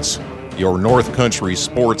sports. Your North Country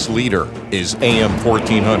sports leader is AM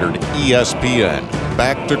 1400 ESPN.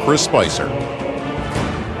 Back to Chris Spicer.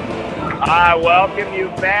 I welcome you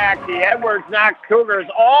back. The Edwards Knox Cougars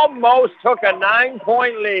almost took a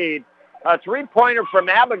 9-point lead. A 3-pointer from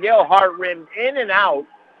Abigail Hart rimmed in and out.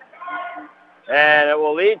 And it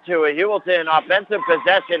will lead to a Heuvelton offensive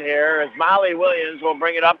possession here as Molly Williams will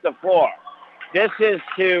bring it up the floor. This is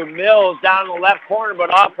to Mills down in the left corner,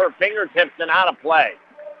 but off her fingertips and out of play.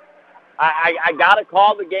 I got to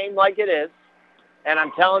call the game like it is. And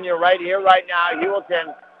I'm telling you right here, right now,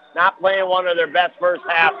 Heuvelton not playing one of their best first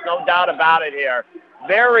halves, no doubt about it here.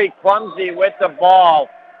 Very clumsy with the ball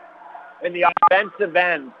in the offensive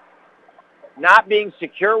end. Not being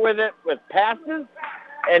secure with it with passes,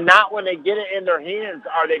 and not when they get it in their hands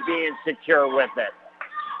are they being secure with it.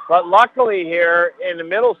 But luckily here, in the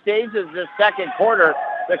middle stages of this second quarter,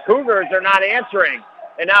 the Cougars are not answering.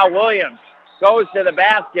 And now Williams goes to the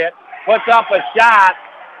basket, puts up a shot,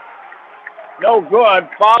 no good,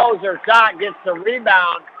 follows her shot, gets the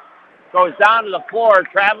rebound, goes down to the floor.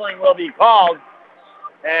 Traveling will be called,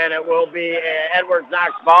 and it will be Edwards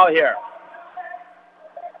Knox ball here.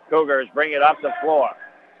 Cougars bring it up the floor.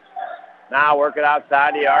 Now work it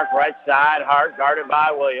outside the arc, right side. Hart guarded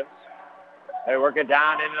by Williams. They work it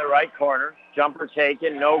down into the right corner. Jumper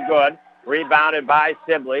taken, no good. Rebounded by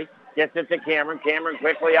Sibley. Gets it to Cameron. Cameron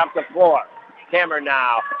quickly up the floor. Cameron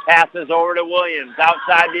now passes over to Williams.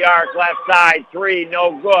 Outside the arc, left side. 3,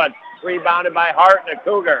 no good. Rebounded by Hart and the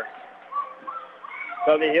Cougars.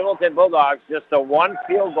 So the Heuvelton Bulldogs, just a 1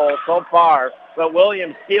 field goal so far, but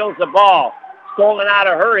Williams steals the ball. Stolen out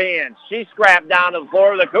of her hands. She scrapped down to the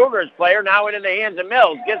floor of the Cougars player, now into the hands of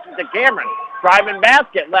Mills. Gets it to Cameron. Driving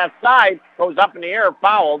basket, left side, goes up in the air,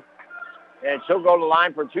 fouled. And she'll go to the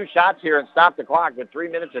line for 2 shots here and stop the clock with 3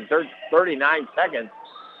 minutes and 39 seconds.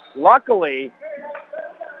 Luckily,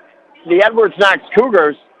 the Edwards Knox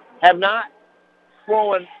Cougars have not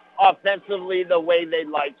thrown offensively the way they'd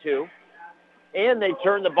like to. And they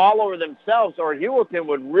turn the ball over themselves, or Heuvelton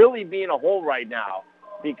would really be in a hole right now,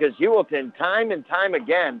 because Heuvelton, time and time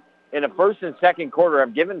again, in the first and second quarter,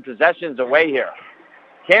 have given possessions away here.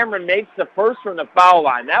 Cameron makes the first from the foul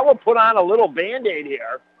line. That will put on a little Band-Aid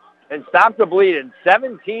here and stop the bleeding.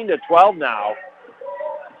 17-12 now.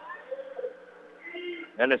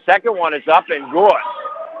 And the second one is up and good.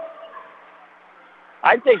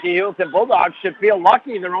 I think the Heuvelton Bulldogs should feel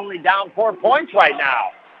lucky they're only down 4 points right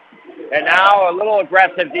now. And now a little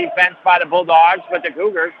aggressive defense by the Bulldogs, but the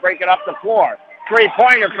Cougars break it up the floor.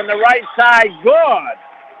 Three-pointer from the right side, good.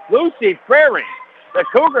 Lucy Prairie. The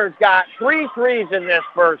Cougars got 3 threes in this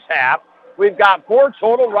first half. We've got 4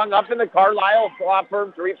 total rung up in the Carlisle Law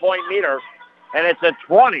Firm three-point meter, and it's a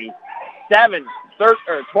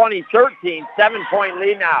 2013 7-point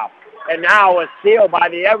lead now. And now a steal by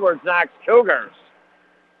the Edwards Knox Cougars.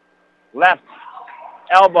 Left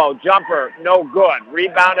elbow jumper, no good.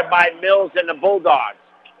 Rebounded by Mills and the Bulldogs.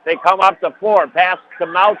 They come up the floor, pass to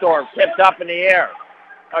Mouthorf, tipped up in the air.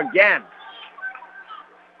 Again.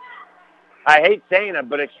 I hate saying it,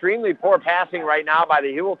 but extremely poor passing right now by the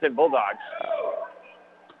Heuvelton Bulldogs.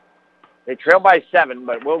 They trail by 7,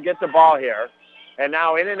 but we'll get the ball here. And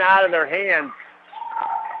now in and out of their hands.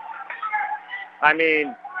 I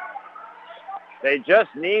mean, they just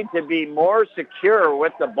need to be more secure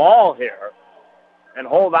with the ball here and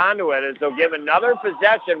hold on to it as they'll give another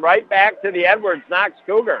possession right back to the Edwards Knox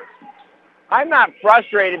Cougars. I'm not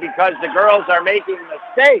frustrated because the girls are making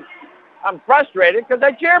mistakes. I'm frustrated because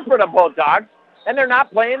I cheer for the Bulldogs, and they're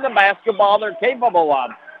not playing the basketball they're capable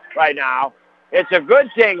of right now. It's a good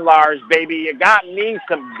thing, Lars, baby. You got me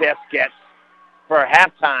some biscuits for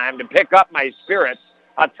halftime to pick up my spirits.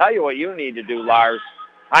 I'll tell you what you need to do, Lars.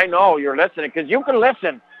 I know you're listening because you can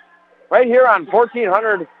listen right here on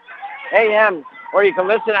 1400 AM, or you can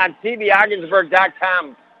listen on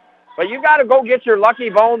cbogginsburg.com. But you got to go get your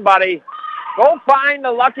lucky bone, buddy. Go find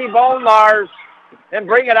the lucky bone, Lars, and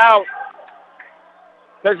bring it out.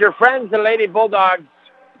 Because your friends, the Lady Bulldogs,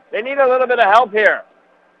 they need a little bit of help here.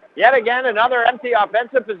 Yet again, another empty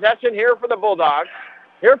offensive possession here for the Bulldogs.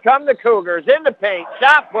 Here come the Cougars in the paint.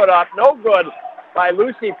 Shot put up, no good by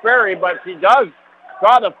Lucy Ferry, but she does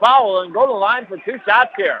draw the foul and go to the line for 2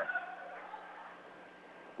 shots here.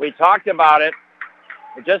 We talked about it,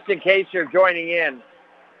 but just in case you're joining in,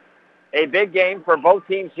 a big game for both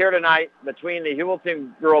teams here tonight between the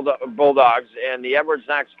Heuvelton Bulldogs and the Edwards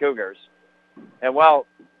Knox Cougars. And, well,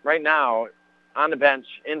 right now, on the bench,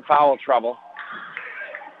 in foul trouble,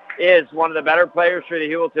 is one of the better players for the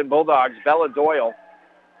Heuvelton Bulldogs, Bella Doyle.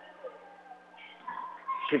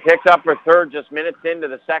 She picked up her third just minutes into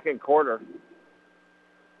the second quarter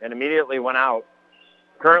and immediately went out.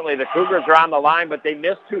 Currently, the Cougars are on the line, but they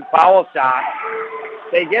missed 2 foul shots.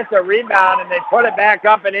 They get the rebound, and they put it back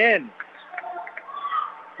up and in.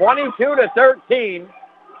 22-13,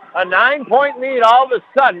 a 9-point lead all of a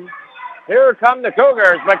sudden. Here come the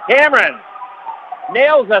Cougars, but Cameron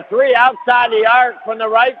nails a 3 outside the arc from the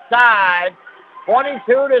right side.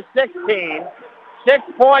 22-16,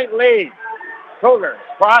 6-point lead. Cougars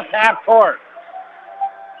cross half court.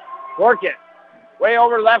 Work it. Way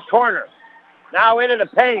over left corner. Now into the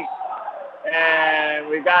paint. And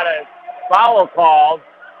we've got a foul called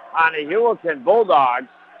on the Heuvelton Bulldogs.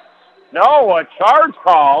 No, a charge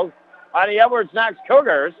called on the Edwards Knox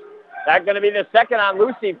Cougars. That's going to be the second on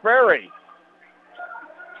Lucy Prairie.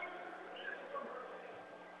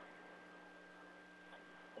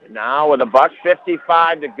 Now with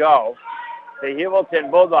 $1:55 to go, the Heuvelton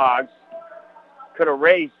Bulldogs could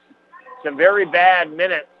erase some very bad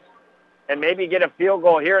minutes and maybe get a field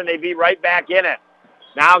goal here, and they'd be right back in it.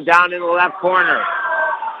 Now down in the left corner.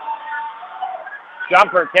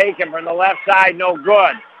 Jumper taken from the left side, no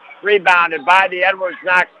good. Rebounded by the Edwards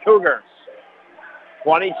Knox Cougars.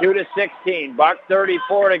 22-16,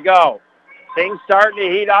 $1:34 to go. Things starting to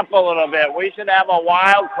heat up a little bit. We should have a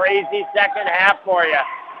wild, crazy second half for you.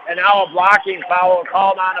 And now a blocking foul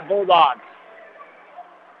called on the Bulldogs.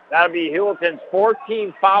 That'll be Heuvelton's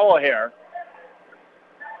 14th foul here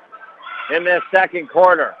in this second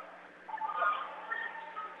quarter.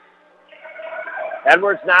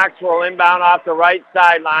 Edwards Knox will inbound off the right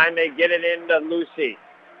sideline. They get it into Lucy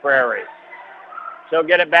Prairie. She'll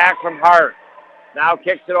get it back from Hart. Now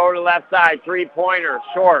kicks it over to the left side. Three-pointer,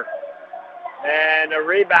 short. And a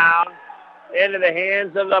rebound into the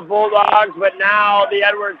hands of the Bulldogs, but now the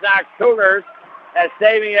Edwards Knox Cougars as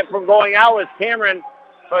saving it from going out was Cameron,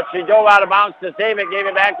 but she dove out of bounds to save it, gave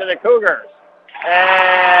it back to the Cougars.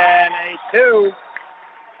 And a 2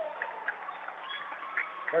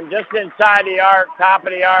 from just inside the arc, top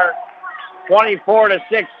of the arc,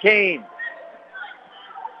 24-16.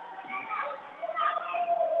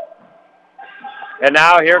 And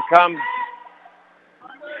now here come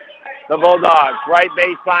the Bulldogs. Right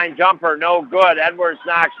baseline jumper, no good. Edwards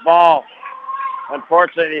Knox ball.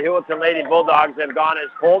 Unfortunately, the Heuvelton Lady Bulldogs have gone as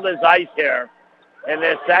cold as ice here in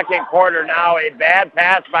this second quarter. Now a bad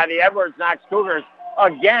pass by the Edwards Knox Cougars.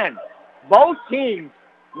 Again, both teams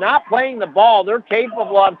not playing the ball they're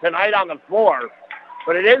capable of tonight on the floor.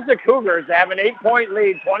 But it is the Cougars that have an 8-point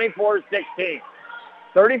lead, 24-16.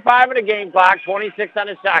 35 on the game clock, 26 on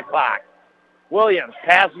the shot clock. Williams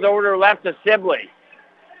passes over to her left to Sibley.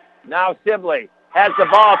 Now Sibley has the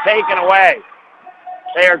ball taken away.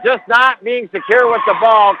 They are just not being secure with the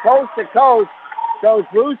ball. Coast to coast goes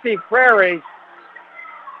Lucy Frary.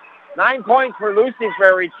 9 points for Lucy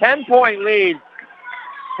Frary, 10-point lead,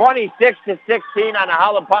 26-16 on the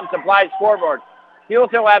Holland Pump Supply scoreboard.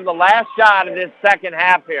 Heuvelton will have the last shot of this second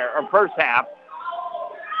half here, or first half.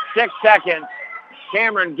 6 seconds.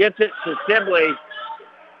 Cameron gets it to Sibley.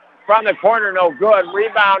 From the corner, no good.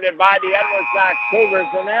 Rebounded by the Edwards Knox Cougars,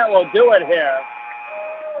 and that will do it here.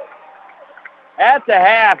 At the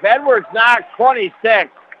half, Edwards Knox 26.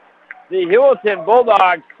 The Heuvelton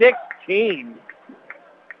Bulldogs 16.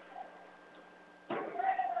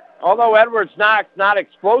 Although Edwards Knox not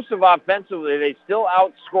explosive offensively, they still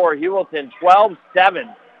outscore Heuvelton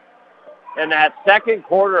 12-7 in that second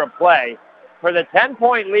quarter of play for the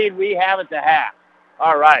 10-point lead we have at the half.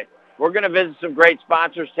 All right, we're going to visit some great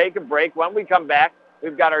sponsors, take a break. When we come back,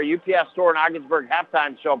 we've got our UPS store in Ogdensburg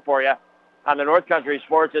halftime show for you on the North Country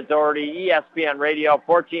Sports Authority, ESPN Radio,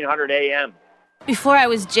 1400 AM. Before I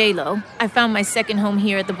was J-Lo, I found my second home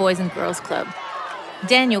here at the Boys and Girls Club.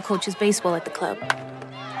 Daniel coaches baseball at the club.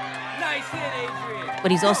 But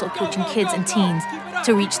he's also coaching kids and teens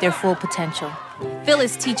to reach their full potential.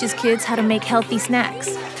 Phyllis teaches kids how to make healthy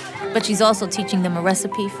snacks, but she's also teaching them a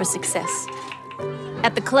recipe for success.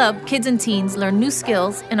 At the club, kids and teens learn new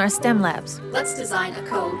skills in our STEM labs. Let's design a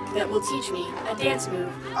code that will teach me a dance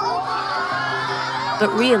move. But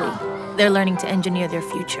really, they're learning to engineer their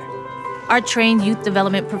future. Our trained youth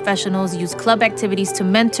development professionals use club activities to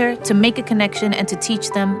mentor, to make a connection, and to teach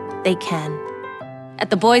them they can. At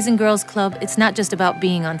the Boys and Girls Club, it's not just about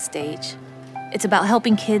being on stage. It's about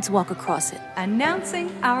helping kids walk across it. Announcing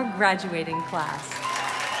our graduating class.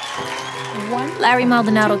 Larry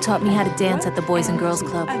Maldonado taught me how to dance at the Boys and Girls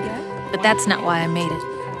Club. But that's not why I made it.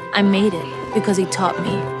 I made it because he taught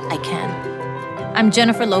me I can. I'm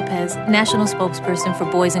Jennifer Lopez, National Spokesperson for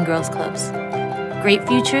Boys and Girls Clubs. Great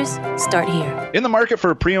futures start here. In the market for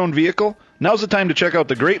a pre-owned vehicle? Now's the time to check out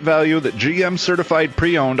the great value that GM Certified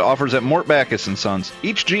Pre-Owned offers at Mort Backus & Sons.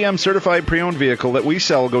 Each GM Certified Pre-Owned vehicle that we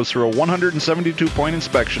sell goes through a 172-point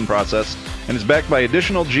inspection process and is backed by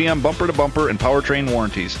additional GM bumper-to-bumper and powertrain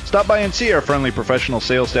warranties. Stop by and see our friendly professional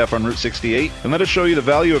sales staff on Route 68 and let us show you the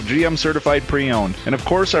value of GM Certified Pre-Owned. And of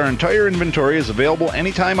course, our entire inventory is available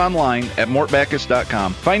anytime online at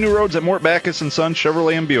mortbackus.com. Find new roads at Mort Backus & Sons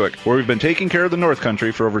Chevrolet and Buick, where we've been taking care of the North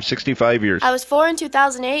Country for over 65 years. I was 4 in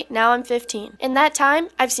 2008, now I'm 15. In that time,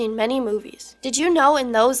 I've seen many movies. Did you know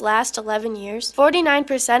in those last 11 years,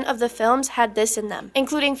 49% of the films had this in them,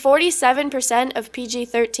 including 47% of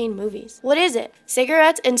PG-13 movies? What is it?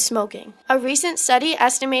 Cigarettes and smoking. A recent study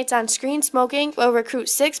estimates on-screen smoking will recruit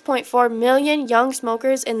 6.4 million young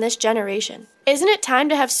smokers in this generation. Isn't it time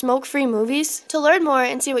to have smoke-free movies? To learn more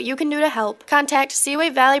and see what you can do to help, contact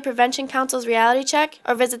Seaway Valley Prevention Council's Reality Check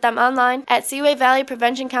or visit them online at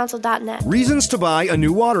seawayvalleypreventioncouncil.net. Reasons to buy a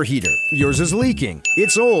new water heater. Yours is leaking.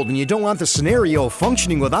 It's old and you don't want the scenario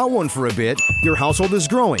functioning without one for a bit. Your household is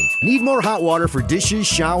growing. Need more hot water for dishes,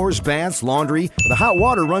 showers, baths, laundry. The hot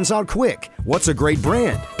water runs out quick. What's a great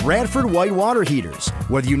brand? Bradford White Water Heaters.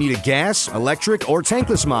 Whether you need a gas, electric, or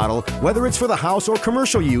tankless model, whether it's for the house or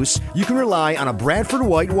commercial use, you can rely on a Bradford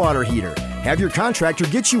White Water Heater. Have your contractor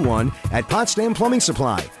get you one at Potsdam Plumbing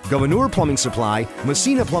Supply, Gouverneur Plumbing Supply,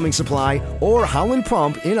 Messina Plumbing Supply, or Howland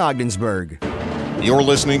Pump in Ogdensburg. You're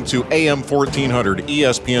listening to AM 1400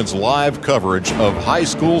 ESPN's live coverage of high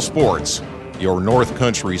school sports. Your North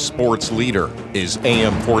Country sports leader is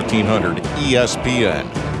AM 1400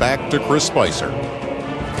 ESPN. Back to Chris Spicer.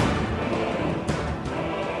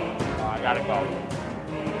 I gotta go.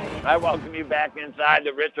 I welcome you back inside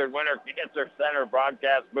the Richard Winter Cancer Center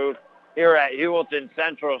broadcast booth here at Heuvelton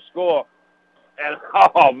Central School. And,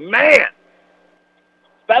 oh, man,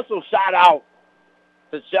 special shout out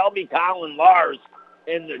to Shelby Colin Lars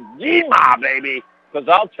in the G-Ma, baby, because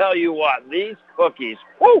I'll tell you what, these cookies,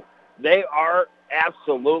 whoo, they are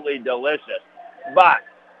absolutely delicious. But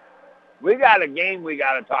we got a game we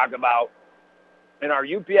got to talk about in our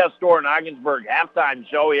UPS store in Ogdensburg halftime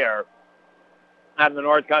show here on the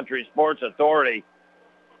North Country Sports Authority.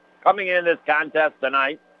 Coming in this contest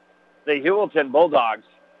tonight, the Heuvelton Bulldogs,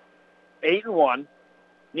 8-1,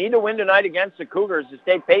 need to win tonight against the Cougars to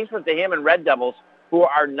stay pace with the Hammond Red Devils, who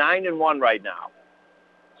are 9-1 right now.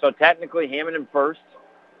 So technically Hammond in first,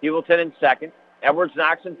 Heuvelton in second, Edwards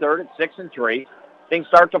Knox in third at 6-3. Things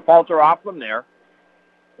start to falter off from there.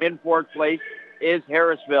 In fourth place is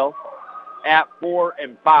Harrisville at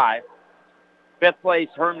 4-5. Fifth place,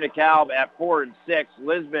 Herm DeKalb at 4-6.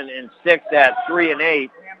 Lisbon in sixth at 3-8.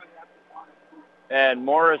 And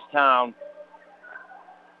Morristown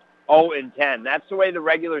 0-10. That's the way the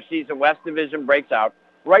regular season West Division breaks out.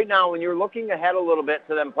 Right now, when you're looking ahead a little bit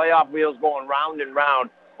to them playoff wheels going round and round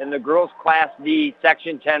in the girls' Class D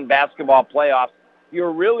Section 10 basketball playoffs,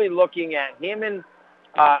 you're really looking at Hammond.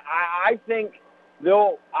 I think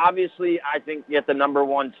they'll obviously, get the number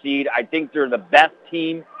one seed. I think they're the best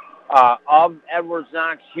team of Edwards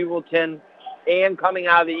Knox, Heuvelton, and coming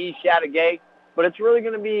out of the East Chateauguay. But it's really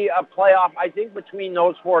going to be a playoff, I think, between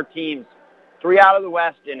those four teams. 3 out of the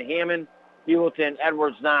West in Hammond, Heuvelton,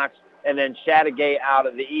 Edwards Knox, and then Chateauguay out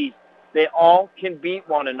of the East. They all can beat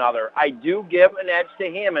one another. I do give an edge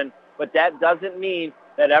to Hammond, but that doesn't mean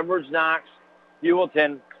that Edwards Knox,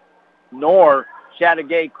 Heuvelton, nor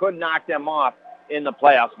Chateauguay could knock them off in the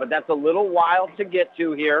playoffs. But that's a little while to get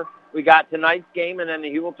to here. We got tonight's game, and then the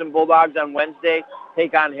Heuvelton Bulldogs on Wednesday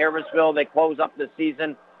take on Harrisville. They close up the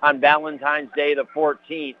season on Valentine's Day the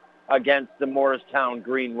 14th against the Morristown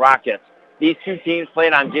Green Rockets. These two teams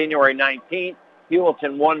played on January 19th.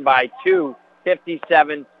 Heuvelton won by 2,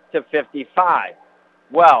 57-55.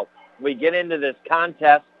 Well, we get into this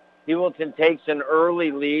contest. Heuvelton takes an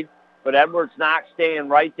early lead, but Edwards Knox staying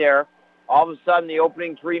right there. All of a sudden, the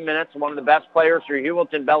opening 3 minutes, one of the best players for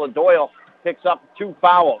Heuvelton, Bella Doyle, picks up 2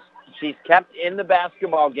 fouls. She's kept in the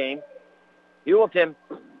basketball game. Heuvelton,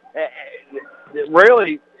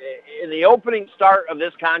 really, in the opening start of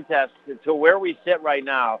this contest to where we sit right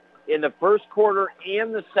now, in the first quarter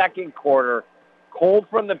and the second quarter, cold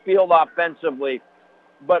from the field offensively.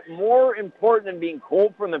 But more important than being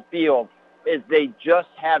cold from the field is they just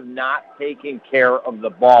have not taken care of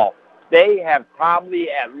the ball. They have probably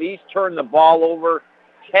at least turned the ball over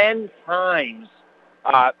 10 times.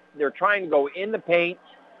 They're trying to go in the paint.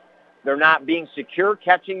 They're not being secure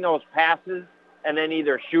catching those passes and then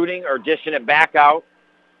either shooting or dishing it back out.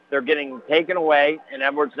 They're getting taken away, and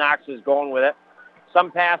Edwards Knox is going with it. Some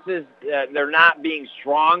passes, they're not being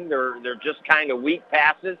strong. They're just kind of weak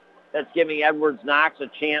passes. That's giving Edwards Knox a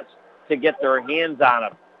chance to get their hands on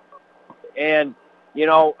them. And, you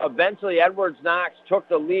know, eventually Edwards Knox took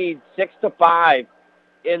the lead 6-5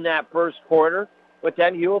 in that first quarter, but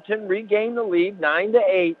then Heuvelton regained the lead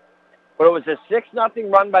 9-8. But it was a 6-0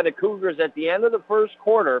 run by the Cougars at the end of the first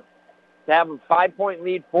quarter to have a 5-point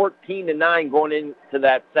lead, 14-9 going into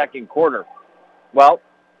that second quarter. Well,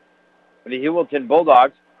 the Heuvelton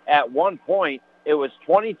Bulldogs, at one point, it was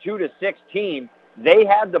 22-16. They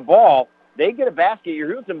had the ball. They get a basket. Your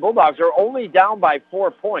Heuvelton Bulldogs are only down by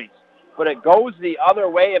 4 points. But it goes the other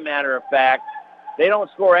way, a matter of fact. They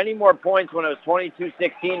don't score any more points when it was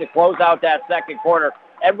 22-16 to close out that second quarter.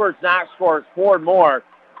 Edwards Knox scores 4 more,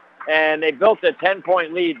 and they built a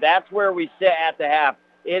 10-point lead. That's where we sit at the half.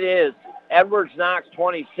 It is Edwards Knox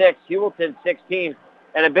 26, Heuvelton 16.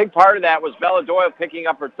 And a big part of that was Bella Doyle picking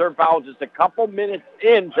up her third foul just a couple minutes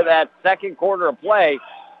into that second quarter of play.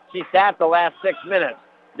 She sat the last 6 minutes.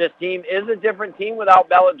 This team is a different team without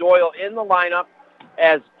Bella Doyle in the lineup,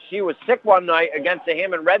 as she was sick one night against the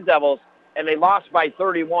Hammond Red Devils, and they lost by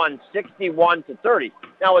 31, 61-30.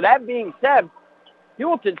 Now, with that being said,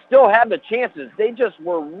 Heuvelton still had the chances. They just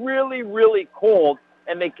were really, really cold,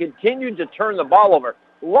 and they continued to turn the ball over.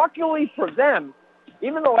 Luckily for them,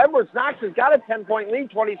 even though Edwards Knox has got a 10-point lead,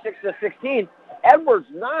 26-16, Edwards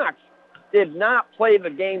Knox did not play the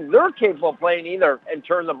game they're capable of playing either and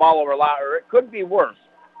turn the ball over a lot, or it could be worse.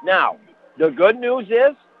 Now, the good news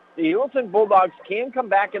is the Heuvelton Bulldogs can come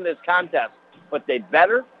back in this contest, but they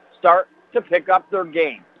better start to pick up their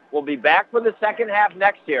game. We'll be back for the second half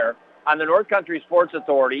next year on the North Country Sports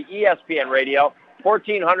Authority, ESPN Radio,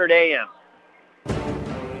 1400 AM.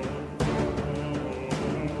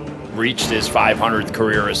 Reached his 500th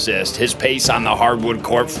career assist. His pace on the hardwood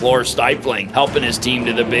court floor stifling, helping his team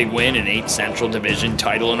to the big win, an 8th Central Division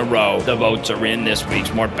title in a row. The votes are in this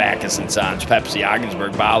week's Mort Backus & Sons Pepsi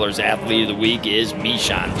Ogdensburg Bowlers Athlete of the Week is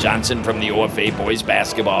Mishan Johnson from the OFA boys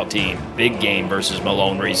basketball team. Big game versus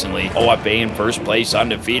Malone recently. OFA in first place,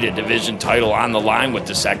 undefeated, division title on the line with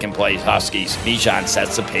the second place Huskies. Mishan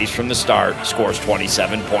sets the pace from the start, scores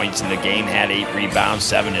 27 points in the game, had 8 rebounds,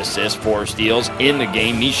 7 assists, 4 steals. In the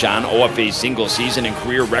game, Mishan Michon, OFA's single season and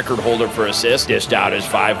career record holder for assists, dished out his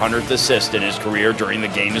 500th assist in his career during the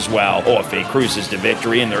game as well. OFA cruises to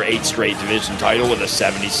victory in their 8th straight division title with a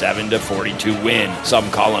 77-42 win. Some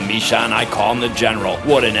call him Michon, I call him the General.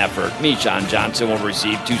 What an effort. Michon Johnson will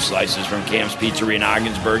receive 2 slices from Cam's Pizzeria in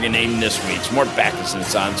Ogdensburg and named this week's Mort Backus &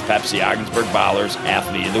 Sons Pepsi Ogdensburg Ballers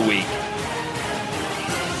Athlete of the Week.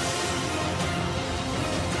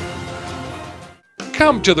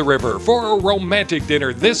 Come to the river for a romantic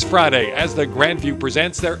dinner this Friday as the Grandview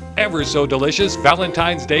presents their ever-so-delicious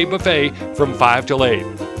Valentine's Day buffet from 5 till 8.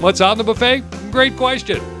 What's on the buffet? Great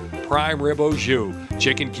question. Prime rib au jus,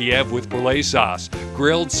 chicken Kiev with poulet sauce,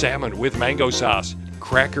 grilled salmon with mango sauce,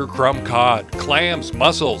 cracker crumb cod, clams,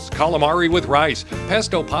 mussels, calamari with rice,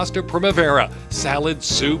 pesto pasta primavera, salad,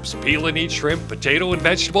 soups, peel and eat shrimp, potato and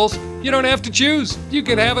vegetables. You don't have to choose. You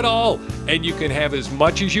can have it all. And you can have as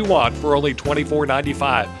much as you want for only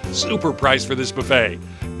 $24.95. Super price for this buffet.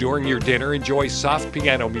 During your dinner, enjoy soft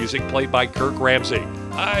piano music played by Kirk Ramsey.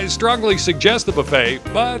 I strongly suggest the buffet,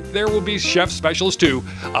 but there will be chef specials too.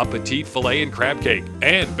 A petite filet and crab cake,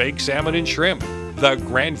 and baked salmon and shrimp. The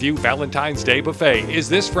Grandview Valentine's Day Buffet is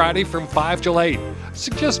this Friday from 5 till 8.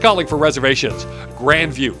 Suggest calling for reservations.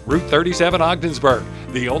 Grandview, Route 37, Ogdensburg.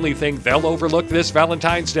 The only thing they'll overlook this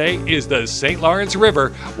Valentine's Day is the St. Lawrence River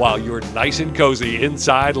while you're nice and cozy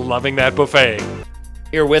inside loving that buffet.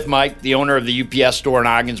 Here with Mike, the owner of the UPS store in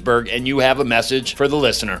Ogdensburg, and you have a message for the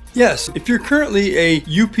listener. Yes, if you're currently a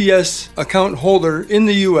UPS account holder in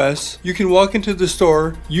the U.S., you can walk into the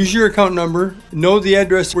store, use your account number, know the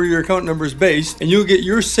address where your account number is based, and you'll get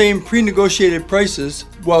your same pre-negotiated prices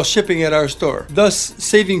while shipping at our store, thus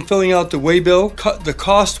saving filling out the waybill, cut the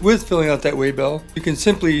cost with filling out that waybill. You can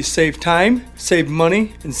simply save time, save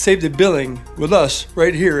money, and save the billing with us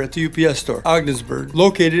right here at the UPS store, Ogdensburg,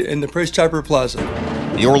 located in the Price Chopper Plaza.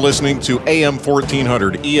 You're listening to AM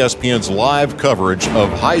 1400 ESPN's live coverage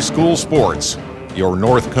of high school sports. Your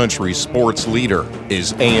North Country sports leader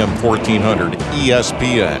is AM 1400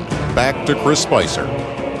 ESPN. Back to Chris Spicer.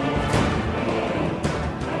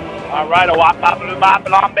 All right, a wop, bop, boom, bop,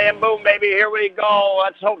 bam, bam, boom, baby. Here we go.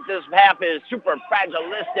 Let's hope this half is super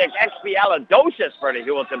fragilistic, expialidocious for the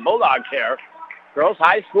Heuvelton Bulldogs here. Girls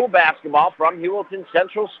high school basketball from Heuvelton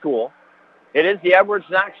Central School. It is the Edwards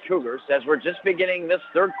Knox Cougars as we're just beginning this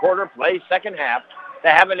third quarter play, second half, to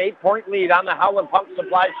have an 8-point lead on the Howland Pump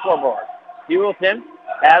Supply scoreboard. Heuvelton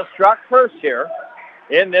has struck first here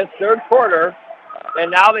in this third quarter,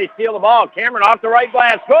 and now they steal the ball. Cameron off the right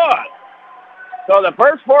glass, good. So the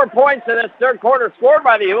first 4 points in this third quarter scored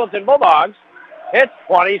by the Heuvelton Bulldogs. It's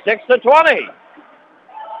 26-20.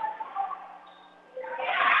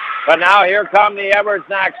 But now here come the Edwards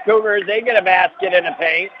Knox Cougars. They get a basket in the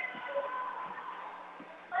paint.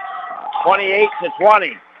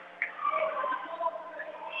 28-20.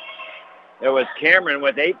 It was Cameron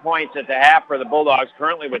with 8 points at the half for the Bulldogs,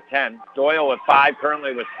 currently with 10. Doyle with 5,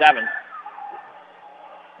 currently with 7.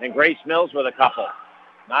 And Grace Mills with a couple.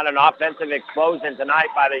 Not an offensive explosion tonight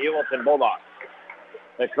by the Heuvelton Bulldogs.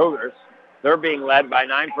 The Cougars, they're being led by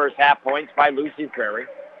 9 first half points by Lucy Prairie,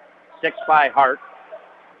 6 by Hart.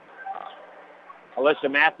 Alicia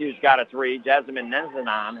Matthews got a 3. Jasmine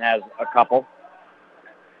Nenzanon has a couple.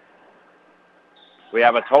 We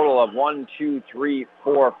have a total of 1, 2, 3,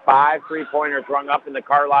 4, 5 3-pointers rung up in the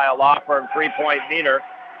Carlisle Law Firm 3-point meter.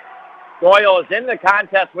 Doyle is in the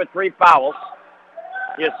contest with 3 fouls.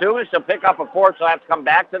 You assume she'll pick up a 4th, she'll have to come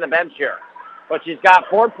back to the bench here. But she's got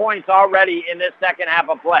 4 points already in this second half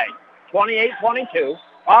of play. 28-22,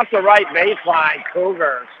 off the right baseline,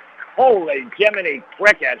 Cougars. Holy Jiminy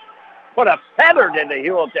Cricket. Put a feather in the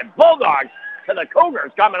Heuvelton Bulldogs to the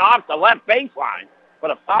Cougars coming off the left baseline.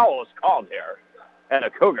 But a foul was called here. And the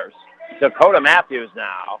Cougars, Dakota Matthews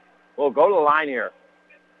now, will go to the line here.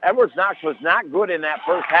 Edwards Knox was not good in that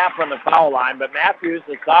first half from the foul line, but Matthews,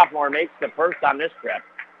 the sophomore, makes the first on this trip.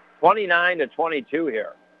 29-22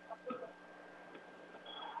 here.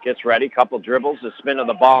 Gets ready, couple dribbles, the spin of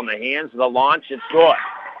the ball in the hands, the launch, it's good.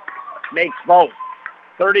 Makes both.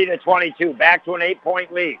 30-22, back to an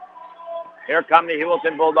 8-point lead. Here come the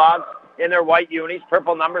Heuvelton Bulldogs in their white unis,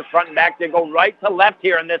 purple numbers front and back. They go right to left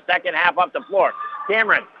here in this second half up the floor.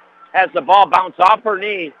 Cameron has the ball bounce off her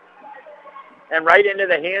knee and right into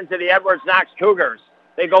the hands of the Edwards Knox Cougars.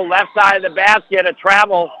 They go left side of the basket, a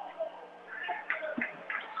travel.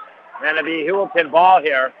 And it'll be Heuvelton ball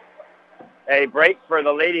here. A break for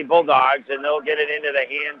the Lady Bulldogs, and they'll get it into the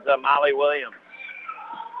hands of Molly Williams.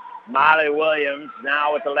 Molly Williams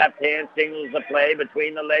now with the left hand signals the play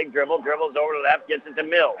between the leg dribbles over the left, gets it to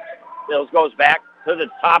Mills. Mills goes back to the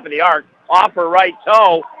top of the arc, off her right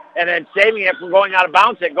toe, and then saving it from going out of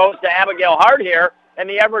bounds. It goes to Abigail Hart here, and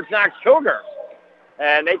the Edwards Knox Cougars.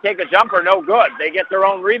 And they take a jumper, no good. They get their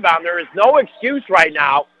own rebound. There is no excuse right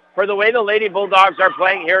now for the way the Lady Bulldogs are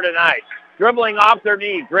playing here tonight. Dribbling off their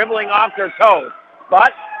knees, dribbling off their toes.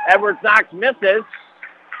 But Edwards Knox misses.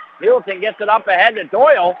 Heuvelton gets it up ahead to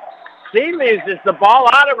Doyle. She loses the ball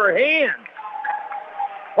out of her hands.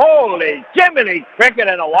 Holy Jiminy Cricket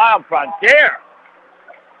and a Wild Frontier.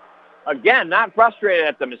 Again, not frustrated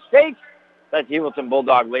at the mistakes that the Heuvelton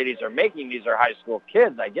Bulldog ladies are making. These are high school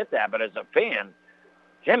kids. I get that. But as a fan,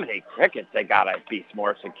 Jiminy Crickets, they got to be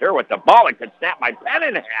more secure with the ball. It could snap my pen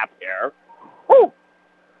in half here. Whew.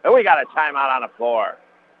 And we got a timeout on the floor.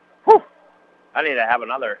 Whew. I need to have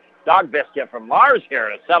another dog biscuit from Lars here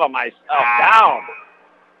to settle myself down.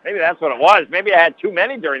 Maybe that's what it was. Maybe I had too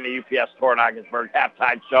many during the UPS Torrent Ogdensburg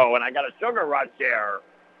halftime show, and I got a sugar rush here.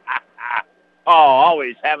 Oh,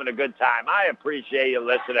 always having a good time. I appreciate you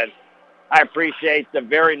listening. I appreciate the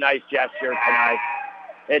very nice gesture tonight.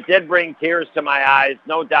 It did bring tears to my eyes,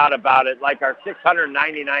 no doubt about it. Like our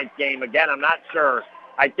 699th game. Again, I'm not sure.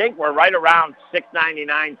 I think we're right around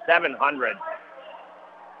 699, 700.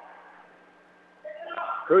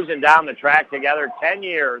 Cruising down the track together, 10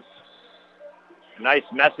 years. A nice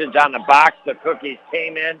message on the box. The cookies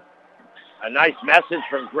came in. A nice message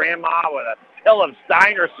from Grandma with a pill of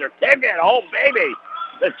Steiner certificate. Oh, baby.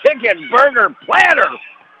 The chicken burger platter.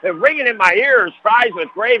 They're ringing in my ears. Fries with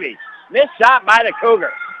gravy. Missed shot by the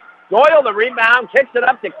Cougars. Doyle, the rebound, kicks it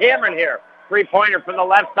up to Cameron here. Three-pointer from the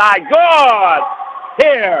left side. Good!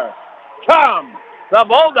 Here come the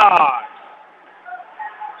Bulldogs.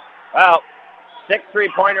 Well, 6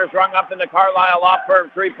 3-pointers rung up in the Carlisle Law Firm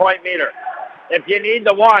three-point meter. If you need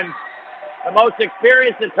the one, the most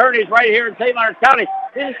experienced attorneys right here in St. Lawrence County,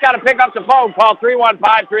 you just got to pick up the phone. Call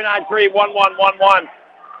 315-393-1111.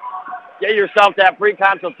 Get yourself that free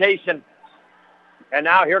consultation. And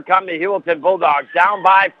now here come the Heuvelton Bulldogs, down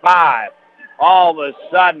by 5. All of a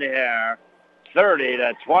sudden here,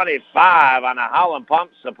 30-25 on the Howland Pump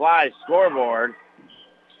Supply scoreboard.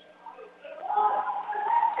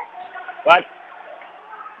 But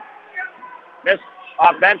missed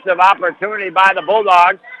offensive opportunity by the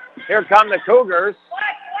Bulldogs. Here come the Cougars,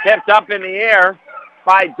 tipped up in the air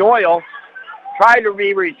by Doyle. Tried to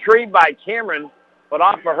be retrieved by Cameron, but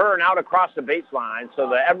off of her and out across the baseline. So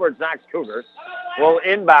the Edwards Knox Cougars will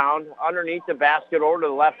inbound underneath the basket over to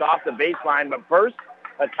the left off the baseline. But first,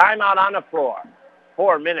 a timeout on the floor.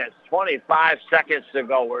 4 minutes, 25 seconds to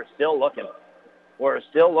go. We're still looking. We're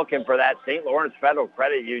still looking for that St. Lawrence Federal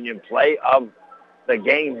Credit Union play of the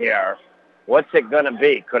game here. What's it going to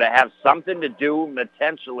be? Could it have something to do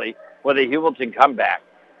potentially with a Heuvelton comeback?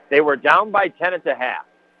 They were down by 10 at the half.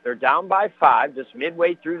 They're down by 5 just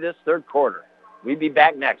midway through this third quarter. We'll be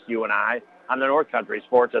back next, you and I, on the North Country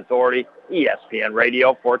Sports Authority, ESPN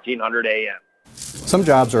Radio, 1400 AM. Some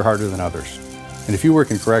jobs are harder than others. And if you work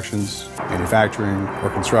in corrections, manufacturing, or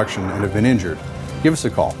construction and have been injured, give us a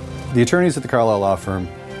call. The attorneys at the Carlisle Law Firm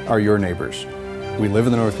are your neighbors. We live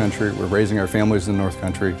in the North Country. We're raising our families in the North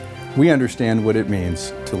Country. We understand what it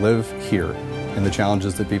means to live here and the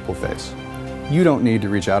challenges that people face. You don't need to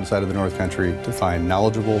reach outside of the North Country to find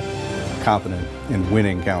knowledgeable, competent, and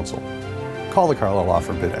winning counsel. Call the Carlisle Law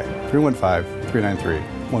Firm today,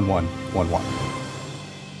 315-393-1111.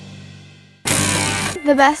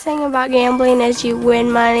 The best thing about gambling is you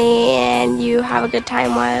win money and you have a good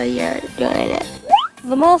time while you're doing it.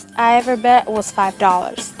 The most I ever bet was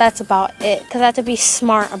 $5. That's about it, because I have to be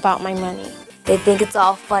smart about my money. They think it's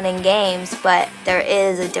all fun and games, but there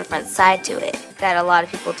is a different side to it that a lot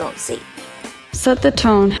of people don't see. Set the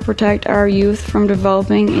tone. Protect our youth from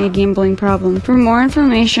developing a gambling problem. For more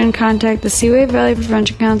information, contact the Seaway Valley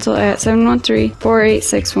Prevention Council at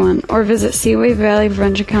 713-4861 or visit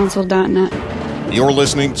seawayvalleypreventioncouncil.net. You're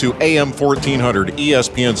listening to AM 1400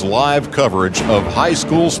 ESPN's live coverage of high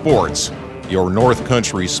school sports. Your North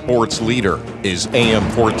Country sports leader is AM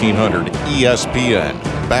 1400 ESPN.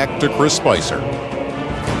 Back to Chris Spicer.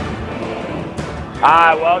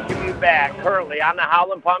 I welcome you back. Currently on the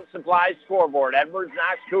Howland Pump Supply scoreboard, Edwards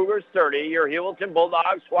Knox Cougars 30, your Heuvelton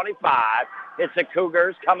Bulldogs 25. It's the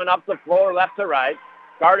Cougars coming up the floor left to right.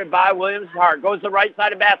 Guarded by Williams Hart. Goes to the right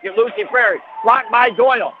side of basket. Lucy Frary. Blocked by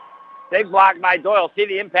Doyle. Big block by Doyle. See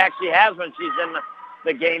the impact she has when she's in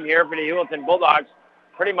the game here for the Heuvelton Bulldogs.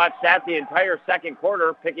 Pretty much sat the entire second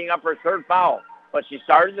quarter picking up her third foul. But she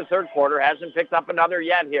started the third quarter, hasn't picked up another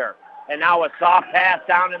yet here. And now a soft pass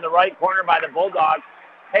down in the right corner by the Bulldogs.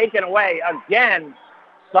 Taken away again.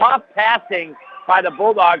 Soft passing by the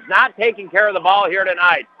Bulldogs. Not taking care of the ball here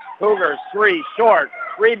tonight. Cougars 3 short.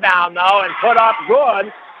 Rebound though and put up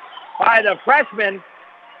good by the freshman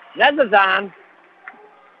Nezazan.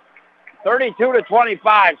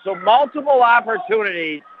 32-25. So multiple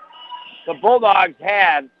opportunities the Bulldogs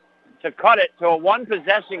had to cut it to a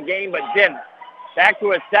one-possession game, but didn't. Back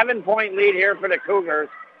to a 7-point lead here for the Cougars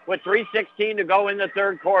with 3:16 to go in the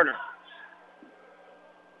third quarter.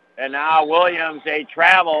 And now Williams, a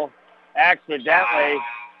travel, accidentally,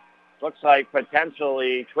 looks like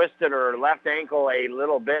potentially twisted her left ankle a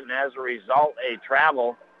little bit, and as a result, a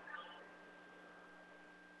travel.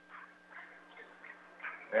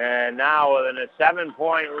 And now within a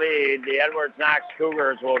 7-point lead, the Edwards Knox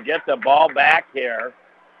Cougars will get the ball back here.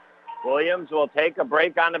 Williams will take a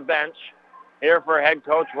break on the bench here for head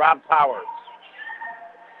coach Rob Powers.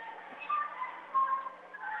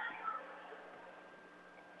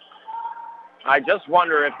 I just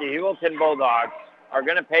wonder if the Heuvelton Bulldogs are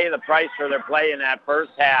going to pay the price for their play in that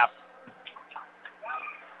first half.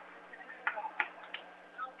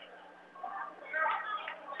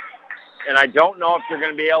 And I don't know if they're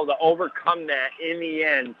going to be able to overcome that in the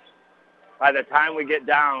end by the time we get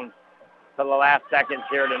down to the last seconds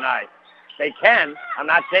here tonight. They can. I'm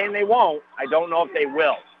not saying they won't. I don't know if they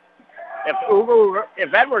will.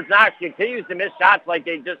 If Edwards Knox continues to miss shots like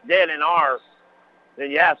they just did and are,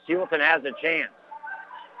 then yes, Heuvelton has a chance.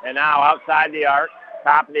 And now outside the arc,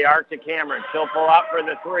 top of the arc to Cameron. She'll pull up for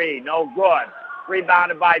the three. No good.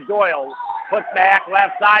 Rebounded by Doyle. Puts back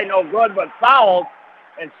left side. No good, but fouled.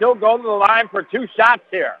 And she'll go to the line for 2 shots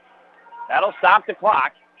here. That'll stop the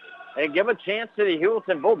clock and give a chance to the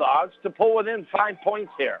Heuvelton Bulldogs to pull within 5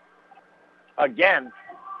 points here. Again,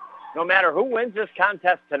 no matter who wins this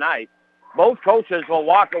contest tonight, both coaches will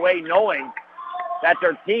walk away knowing that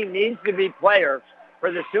their team needs to be players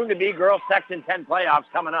for the soon-to-be girls Section 10 playoffs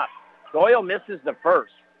coming up. Doyle misses the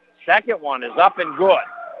first. Second one is up and good.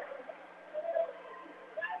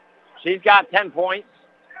 She's got 10 points.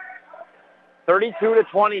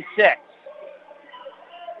 32-26.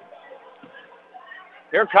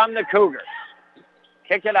 Here come the Cougars.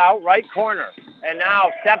 Kick it out, right corner. And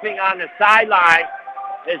now stepping on the sideline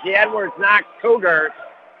is the Edwards Knox Cougars.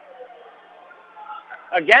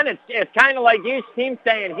 Again, it's kind of like each team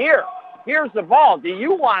saying, here's the ball. Do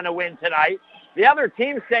you want to win tonight? The other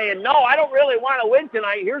team saying, no, I don't really want to win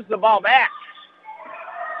tonight. Here's the ball back.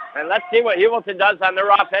 And let's see what Heuvelton does on their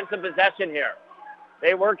offensive possession here.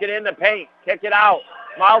 They work it in the paint. Kick it out.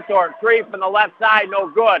 Malthorpe, three from the left side, no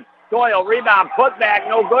good. Doyle, rebound, put back,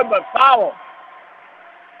 no good, but foul.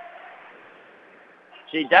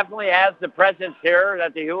 She definitely has the presence here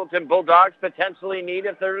that the Heuvelton Bulldogs potentially need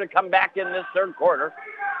if they're to come back in this third quarter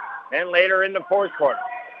and later in the fourth quarter.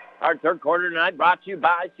 Our third quarter tonight brought to you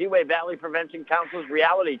by Seaway Valley Prevention Council's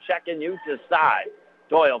Reality Check and Youth Decide.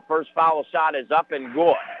 Doyle, first foul shot is up and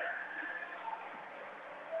good.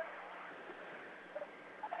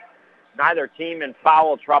 Neither team in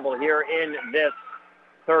foul trouble here in this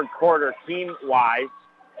third quarter team-wise.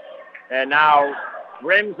 And now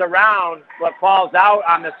rims around what falls out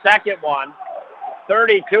on the second one,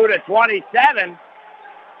 32-27.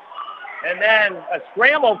 And then a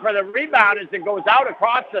scramble for the rebound as it goes out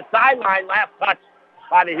across the sideline, last touch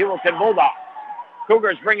by the Heuvelton Bulldogs.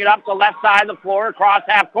 Cougars bring it up the left side of the floor across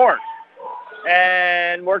half court.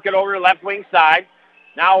 And work it over to the left wing side.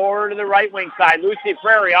 Now over to the right wing side. Lucy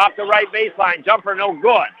Frary off the right baseline. Jumper no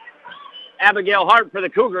good. Abigail Hart for the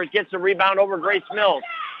Cougars gets the rebound over Grace Mills.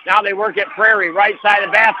 Now they work at Frary, right side of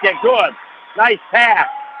the basket. Good. Nice pass.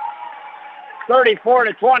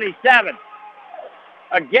 34-27.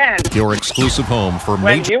 Again, your exclusive home for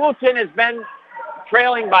when major. Heuvelton has been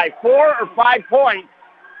trailing by 4 or 5 points,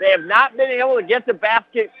 they have not been able to get the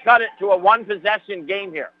basket, cut it to a one-possession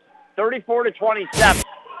game here. 34-27.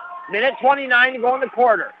 Minute 29 to go in the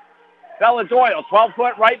quarter. Bella Doyle,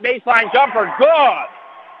 12-foot right baseline jumper. Good.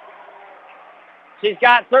 She's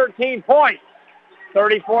got 13 points.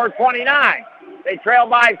 34-29. They trail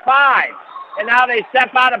by 5. And now they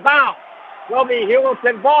step out of bounds. Will be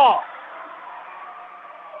Heuvelton ball.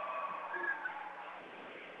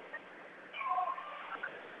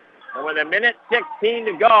 And with a minute 16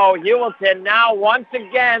 to go, Heuvelton now once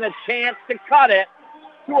again a chance to cut it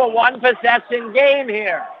to a one-possession game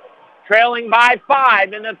here. Trailing by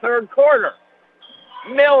 5 in the third quarter.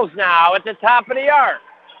 Mills now at the top of the arc.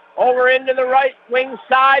 Over into the right wing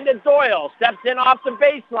side to Doyle. Steps in off the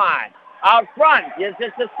baseline. Out front, gives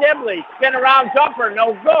it to Sibley. Spin around jumper,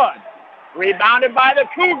 no good. Rebounded by the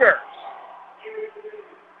Cougars.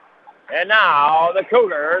 And now the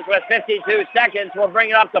Cougars, with 52 seconds, will bring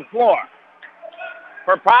it up the floor.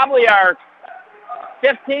 For probably our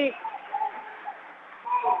 15th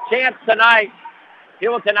chance tonight,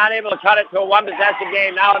 Heuvelton not able to cut it to a one-possession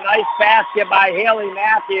game. Now a nice basket by Haley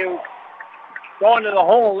Matthews. Going to the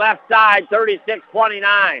hole left side,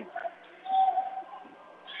 36-29.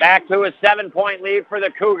 Back to a 7-point lead for the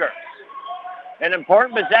Cougars. An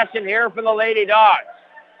important possession here for the Lady Dogs.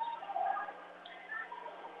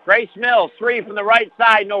 Grace Mills, 3 from the right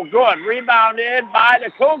side, no good. Rebounded by the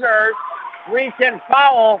Cougars. Reach-in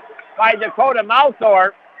foul by Dakota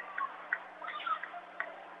Mouthorpe.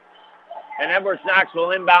 And Edwards Knox will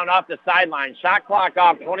inbound off the sideline. Shot clock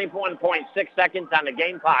off, 21.6 seconds on the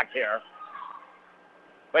game clock here.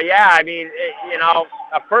 But yeah, I mean,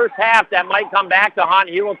 a first half that might come back to haunt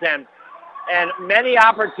Heuvelton. And many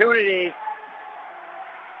opportunities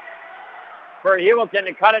for Heuvelton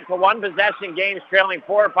to cut it to one possession games trailing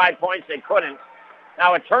 4 or 5 points. They couldn't.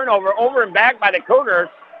 Now a turnover over and back by the Cougars.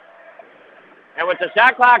 And with the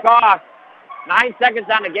shot clock off, 9 seconds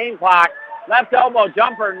on the game clock, left elbow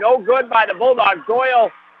jumper, no good by the Bulldogs. Doyle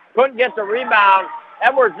couldn't get the rebound.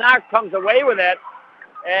 Edwards Knox comes away with it,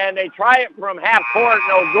 and they try it from half court,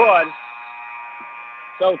 no good.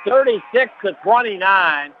 So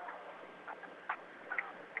 36-29.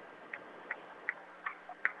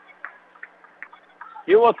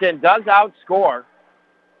 Heuvelton does outscore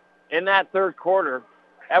in that third quarter.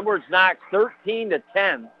 Edwards Knox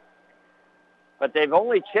 13-10. But they've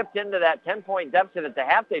only chipped into that 10-point deficit at the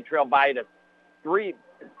half. They trail by to 3.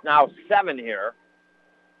 It's now 7 here.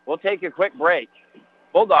 We'll take a quick break.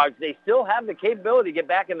 Bulldogs, they still have the capability to get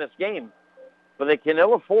back in this game, but they can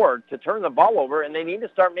ill afford to turn the ball over, and they need to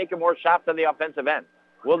start making more shots on the offensive end.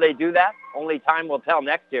 Will they do that? Only time will tell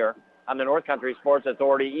next year on the North Country Sports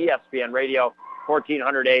Authority, ESPN Radio,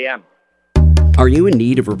 1400 AM. Are you in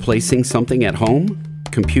need of replacing something at home?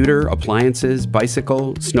 Computer, appliances,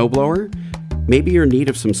 bicycle, snowblower? Maybe you're in need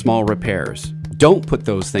of some small repairs. Don't put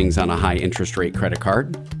those things on a high interest rate credit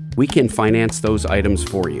card. We can finance those items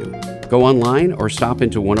for you. Go online or stop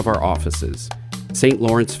into one of our offices. St.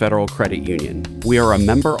 Lawrence Federal Credit Union. We are a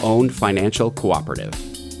member-owned financial cooperative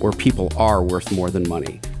where people are worth more than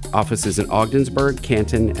money. Offices in Ogdensburg,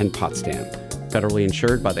 Canton, and Potsdam. Federally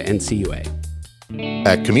insured by the NCUA.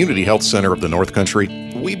 At Community Health Center of the North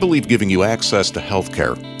Country, we believe giving you access to health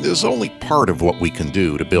care is only part of what we can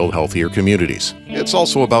do to build healthier communities. It's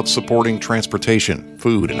also about supporting transportation,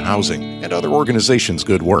 food and housing, and other organizations'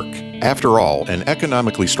 good work. After all, an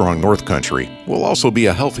economically strong North Country will also be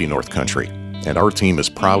a healthy North Country, and our team is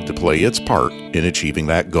proud to play its part in achieving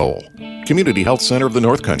that goal. Community Health Center of the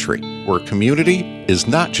North Country, where community is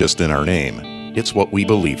not just in our name, it's what we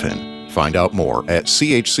believe in. Find out more at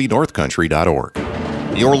chcnorthcountry.org.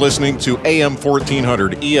 You're listening to AM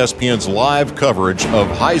 1400 ESPN's live coverage of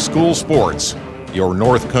high school sports. Your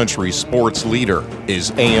North Country sports leader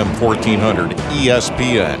is AM 1400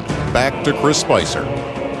 ESPN. Back to Chris Spicer.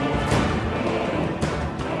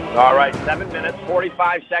 All right, 7 minutes,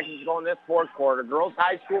 45 seconds to go in this fourth quarter. Girls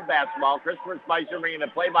high school basketball. Christopher Spicer bringing the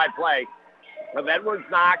play-by-play of Edwards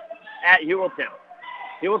Knox at Heuvelton.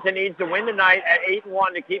 Heuvelton needs to win tonight at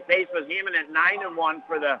 8-1 to keep pace with Heman at 9-1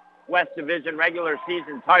 for the West Division regular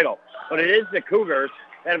season title. But it is the Cougars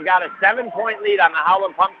that have got a 7-point lead on the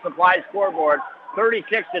Howland Pump Supply scoreboard,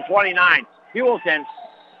 36-29. Heuvelton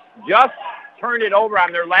just turned it over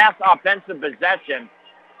on their last offensive possession,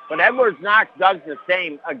 but Edwards Knox does the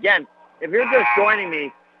same. Again, if you're just joining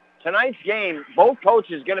me, tonight's game, both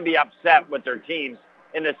coaches are going to be upset with their teams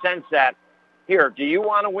in the sense that, here, do you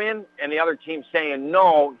want to win? And the other team's saying,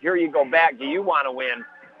 no, here you go back. Do you want to win?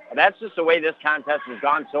 Well, that's just the way this contest has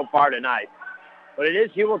gone so far tonight. But it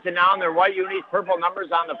is Heuvelton now in their white unis, purple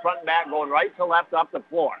numbers on the front and back, going right to left up the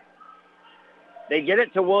floor. They get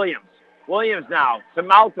it to Williams. Williams now to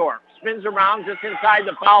Mouthorpe. Spins around just inside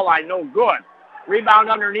the foul line. No good. Rebound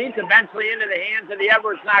underneath, eventually into the hands of the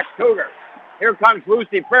Edwards Knox Cougars. Here comes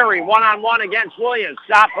Lucy Prairie, one-on-one against Williams.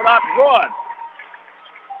 Shot put up, good.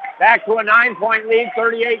 Back to a 9-point lead,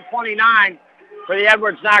 38-29 for the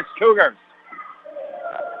Edwards Knox Cougars.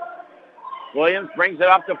 Williams brings it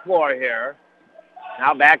up the floor here.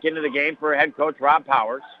 Now back into the game for head coach Rob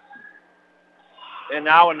Powers. And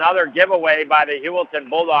now another giveaway by the Heuvelton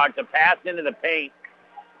Bulldogs, a pass into the paint,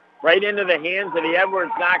 right into the hands of the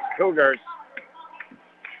Edwards Knox Cougars.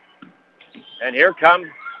 And here comes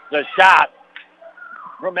the shot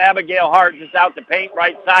from Abigail Hart, just out the paint,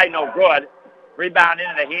 right side, no good. Rebound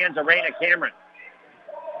into the hands of Raina Cameron.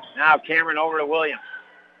 Now Cameron over to Williams.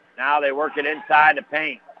 Now they work it inside the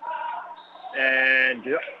paint.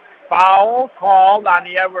 And foul called on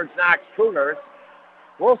the Edwards Knox Cougars.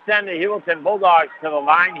 We'll send the Heuvelton Bulldogs to the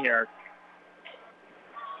line here.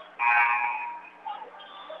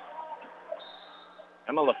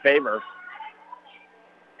 Emma LaFavor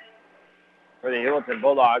for the Heuvelton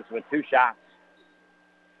Bulldogs with 2 shots.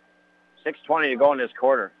 6:20 to go in this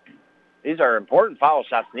quarter. These are important foul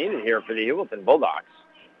shots needed here for the Heuvelton Bulldogs.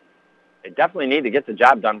 They definitely need to get the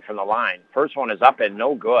job done from the line. First one is up and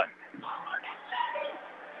no good.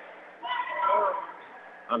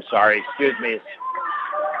 I'm sorry, excuse me.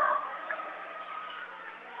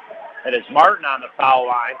 It is Martin on the foul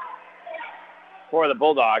line for the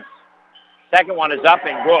Bulldogs. Second one is up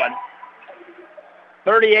and good.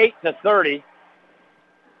 38-30.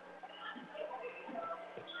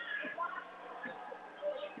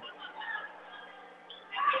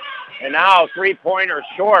 And now three-pointer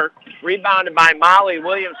short, rebounded by Molly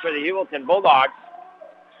Williams for the Heuvelton Bulldogs.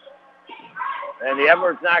 And the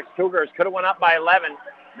Edwards Knox Cougars could have went up by 11.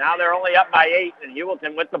 Now they're only up by 8, and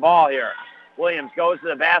Heuvelton with the ball here. Williams goes to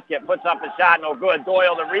the basket, puts up a shot, no good.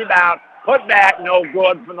 Doyle the rebound, put back, no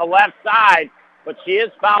good from the left side, but she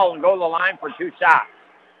is fouled and go to the line for 2 shots.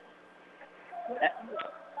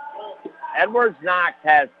 Edwards Knox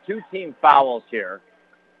has 2 team fouls here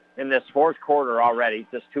in this fourth quarter already,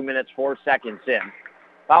 just 2 minutes, 4 seconds in.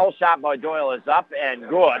 Foul shot by Doyle is up and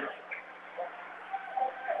good.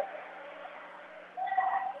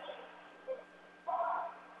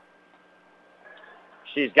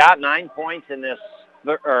 She's got 9 points in this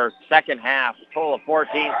second half, total of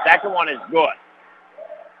 14. Second one is good.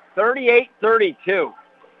 38-32.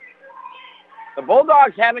 The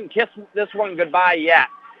Bulldogs haven't kissed this one goodbye yet.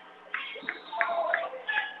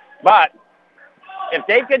 But if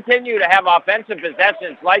they continue to have offensive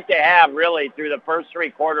possessions like they have really through the first 3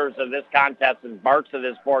 quarters of this contest and parts of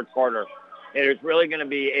this fourth quarter, it is really going to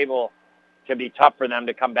be able to be tough for them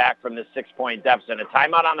to come back from this 6-point deficit. A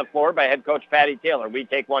timeout on the floor by head coach Patty Taylor. We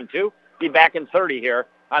take 1-2. Be back in 30 here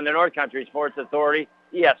on the North Country Sports Authority,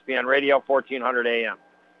 ESPN Radio, 1400 AM.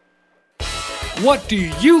 What do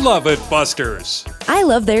you love at Buster's? I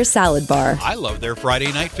love their salad bar. I love their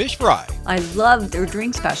Friday night fish fry. I love their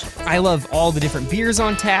drink specials. I love all the different beers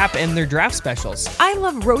on tap and their draft specials. I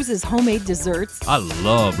love Rose's homemade desserts. I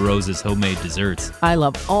love Rose's homemade desserts. I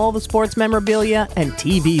love all the sports memorabilia and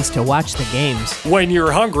TVs to watch the games. When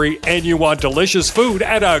you're hungry and you want delicious food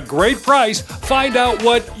at a great price, find out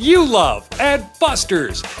what you love at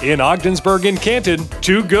Buster's in Ogdensburg and Canton.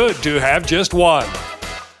 Too good to have just one.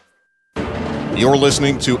 You're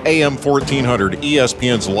listening to AM 1400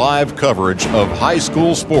 ESPN's live coverage of high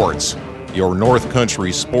school sports. Your North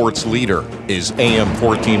Country sports leader is AM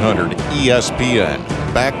 1400 ESPN.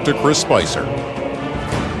 Back to Chris Spicer.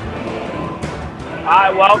 I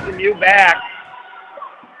welcome you back.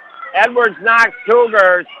 Edwards Knox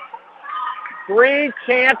Cougars, 3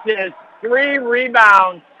 chances, 3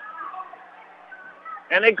 rebounds,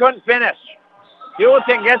 and they couldn't finish.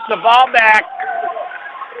 Heuvelton gets the ball back,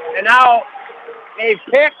 and now a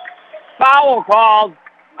pick foul called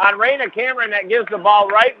on Raina Cameron that gives the ball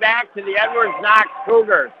right back to the Edwards Knox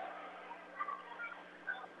Cougars.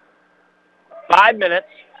 5 minutes,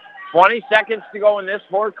 20 seconds to go in this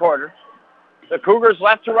fourth quarter. The Cougars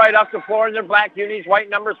left to right up the floor in their black unis, white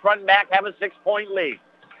numbers front and back have a 6-point lead.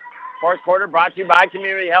 Fourth quarter brought to you by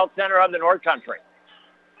Community Health Center of the North Country.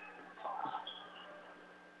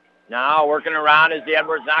 Now working around is the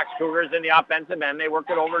Edwards Knox Cougars in the offensive end. They work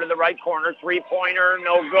it over to the right corner. 3-pointer,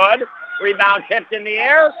 no good. Rebound tipped in the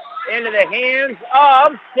air into the hands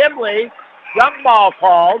of Sibley. Jump ball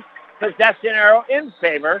called. Possession arrow in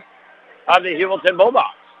favor of the Heuvelton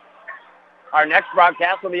Bulldogs. Our next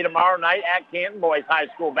broadcast will be tomorrow night at Canton Boys High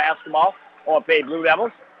School basketball. OFA Blue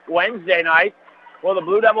Devils. Wednesday night, will the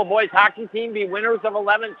Blue Devil boys hockey team be winners of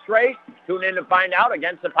 11 straight? Tune in to find out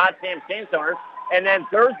against the Potsdam Sandstoners. And then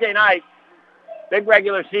Thursday night, big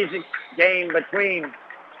regular season game between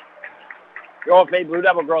the OFA Blue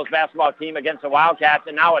Devil girls basketball team against the Wildcats,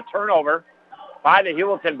 and now a turnover by the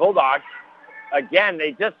Heuvelton Bulldogs. Again,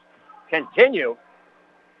 they just continue,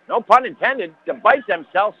 no pun intended, to bite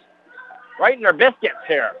themselves right in their biscuits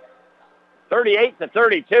here.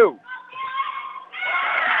 38-32.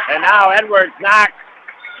 And now Edwards Knox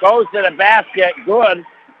goes to the basket, good,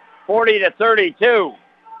 40-32.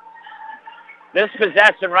 This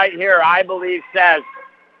possession right here, I believe, says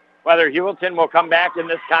whether Heuvelton will come back in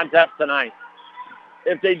this contest tonight.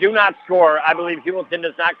 If they do not score, I believe Heuvelton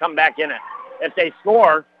does not come back in it. If they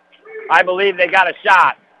score, I believe they got a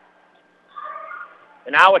shot.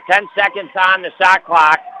 And now with 10 seconds on the shot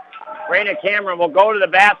clock, Raina Cameron will go to the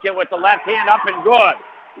basket with the left hand up and good.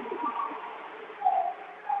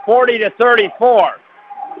 40-34.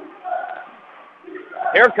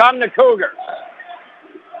 Here come the Cougars.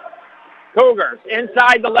 Cougars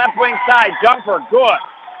inside the left wing side. Jumper, good.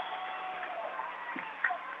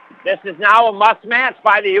 This is now a must match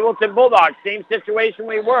by the Heuvelton Bulldogs. Same situation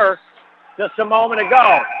we were just a moment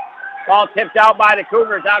ago. Ball tipped out by the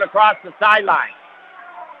Cougars out across the sideline.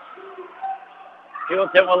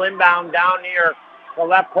 Heuvelton will inbound down near the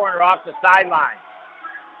left corner off the sideline.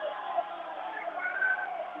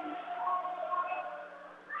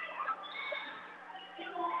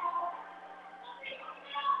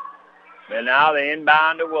 And now they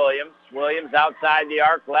inbound to Williams. Williams outside the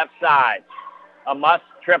arc, left side. A must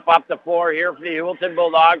trip up the floor here for the Heuvelton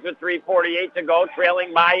Bulldogs with 3:48 to go,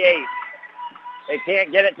 trailing by 8. They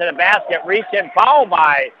can't get it to the basket. Reach and foul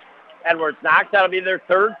by Edwards Knox. That'll be their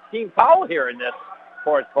third team foul here in this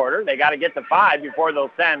fourth quarter. They got to get to 5 before they'll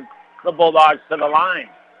send the Bulldogs to the line.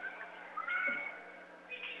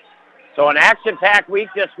 So an action-packed week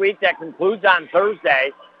this week that concludes on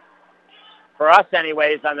Thursday, for us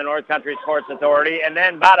anyways, on the North Country Sports Authority. And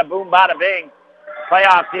then bada boom, bada bing,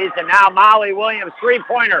 playoff season. Now Molly Williams,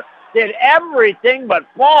 three-pointer, did everything but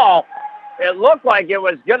fall. It looked like it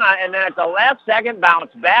was gonna, and then at the last second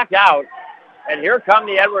bounce back out. And here come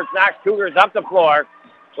the Edwards Knox Cougars up the floor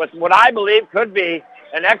with what I believe could be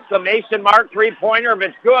an exclamation mark three-pointer. If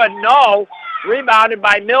it's good, no. Rebounded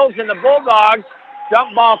by Mills and the Bulldogs.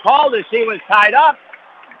 Jump ball called as she was tied up.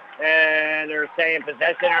 And they're saying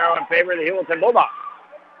possession arrow in favor of the Heuvelton Bulldogs.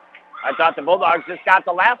 I thought the Bulldogs just got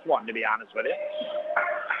the last one, to be honest with you.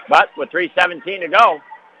 But with 3:17 to go,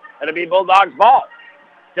 it'll be Bulldogs ball.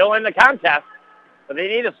 Still in the contest, but they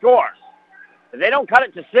need a score. If they don't cut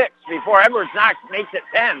it to 6 before Edwards Knox makes it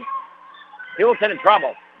 10, Heuvelton in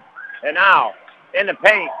trouble. And now, in the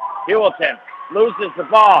paint, Heuvelton loses the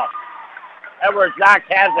ball. Edwards Knox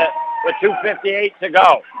has it with 2:58 to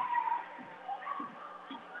go.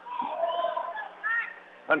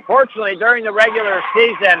 Unfortunately, during the regular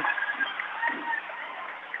season,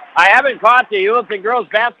 I haven't caught the Heuvelton girls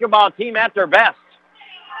basketball team at their best.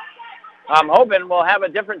 I'm hoping we'll have a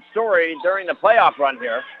different story during the playoff run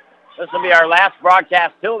here. This will be our last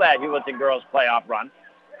broadcast till that Heuvelton girls playoff run.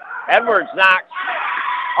 Edwards Knox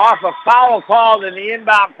off a foul call in the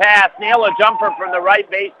inbound pass. Nail a jumper from the right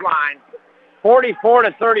baseline.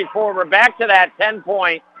 44-34. We're back to that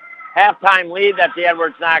 10-point halftime lead that the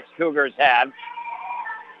Edwards Knox Cougars had.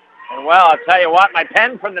 And, well, I'll tell you what, my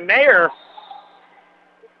pen from the mayor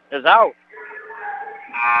is out.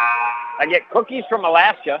 I get cookies from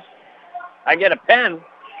Alaska. I get a pen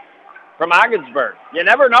from Ogdensburg. You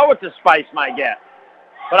never know what the spice might get.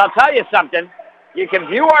 But I'll tell you something. You can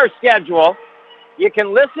view our schedule. You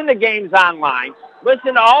can listen to games online.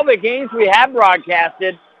 Listen to all the games we have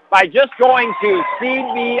broadcasted by just going to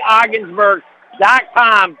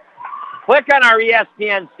cbogdensburg.com. Click on our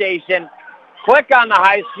ESPN station. Click on the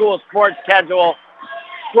high school sports schedule.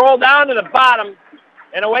 Scroll down to the bottom,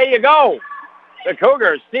 and away you go. The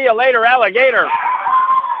Cougars, see you later, alligator.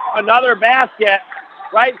 Another basket,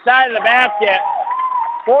 right side of the basket,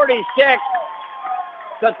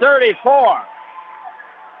 46-34.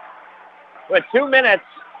 With 2 minutes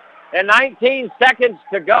and 19 seconds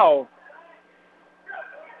to go,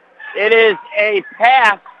 it is a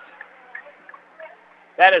pass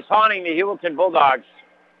that is haunting the Heuvelton Bulldogs.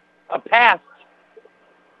 A pass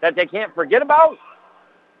that they can't forget about,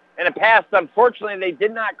 and a pass, unfortunately, they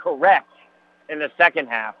did not correct in the second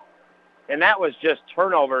half. And that was just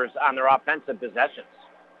turnovers on their offensive possessions.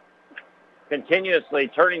 Continuously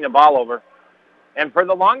turning the ball over. And for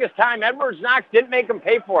the longest time, Edwards Knox didn't make them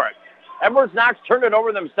pay for it. Edwards Knox turned it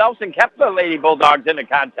over themselves and kept the Lady Bulldogs in the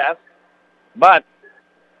contest. But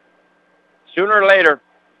sooner or later,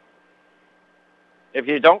 if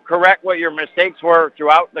you don't correct what your mistakes were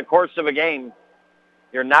throughout the course of a game,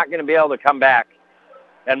 you're not going to be able to come back.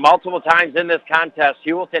 And multiple times in this contest,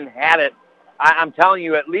 Heuvelton had it. I'm telling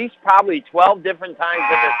you, at least probably 12 different times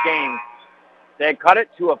in this game, they cut it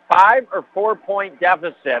to a 5 or 4 point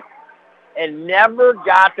deficit and never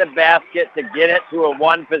got the basket to get it to a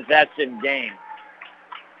one-possession game.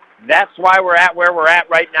 That's why we're at where we're at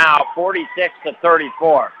right now,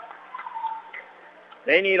 46-34.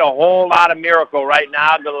 They need a whole lot of miracle right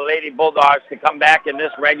now to the Lady Bulldogs to come back in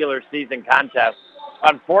this regular season contest.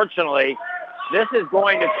 Unfortunately, this is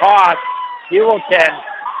going to cost Heuvelton,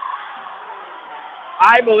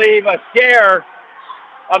 I believe, a share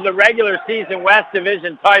of the regular season West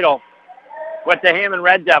Division title with the Hammond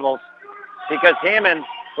Red Devils, because Hammond,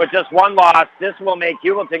 with just one loss, this will make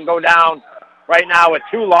Heuvelton go down right now with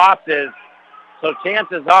 2 losses. So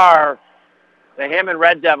chances are the Hammond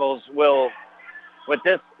Red Devils will, with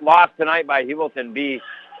this loss tonight by Heuvelton, be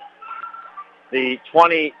the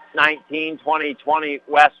 2019-2020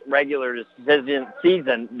 West regular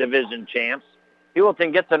season division champs.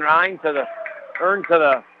 Heuvelton gets a 9 to the earn to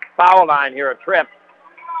the foul line here, a trip.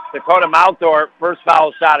 Dakota Mouthorpe, first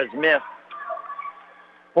foul shot is missed.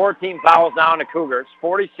 14 fouls now on the Cougars,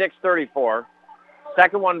 46-34.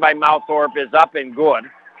 Second one by Mouthorpe is up and good.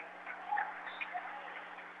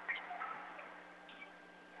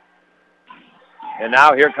 And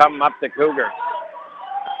now here come up the Cougars.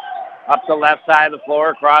 Up the left side of the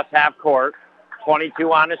floor, across half court.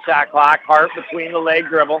 22 on the shot clock. Hart between the leg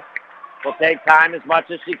dribble. Will take time as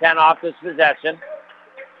much as she can off this possession.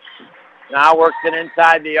 Now works it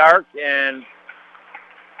inside the arc, and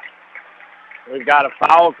we've got a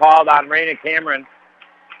foul called on Raina Cameron.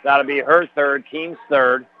 That'll be her third, team's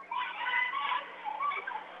third.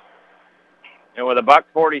 And with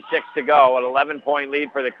 $1:46 to go, an 11-point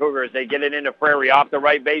lead for the Cougars. They get it into Prairie off the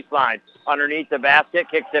right baseline. Underneath the basket,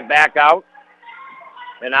 kicks it back out.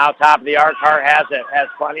 And now top of the arc, Hart has it. Has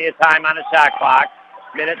plenty of time on the shot clock.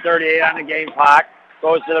 Minute 38 on the game clock.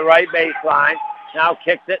 Goes to the right baseline. Now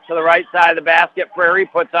kicks it to the right side of the basket. Prairie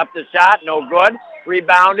puts up the shot. No good.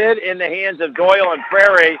 Rebounded in the hands of Doyle and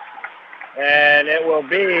Prairie. And it will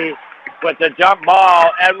be with the jump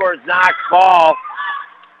ball, Edwards Knox ball.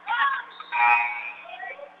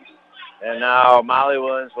 And now Molly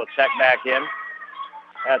Williams will check back in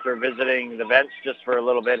after visiting the bench just for a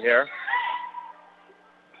little bit here.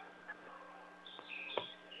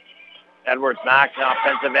 Edwards Knox, an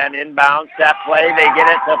offensive end inbound, set play. They get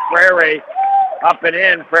it to Prairie, up and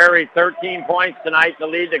in. Prairie 13 points tonight to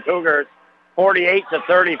lead the Cougars,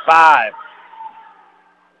 48-35.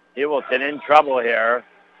 Heuvelton in trouble here.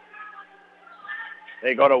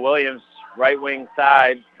 They go to Williams, right wing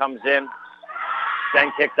side, comes in. Then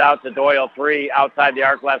kicks out to Doyle, three, outside the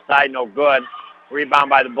arc, left side, no good. Rebound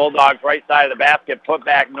by the Bulldogs, right side of the basket, put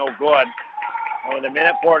back, no good. And with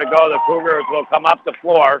 1:04 to go, the Cougars will come up the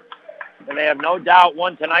floor. And they have no doubt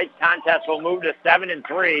won tonight's contest will move to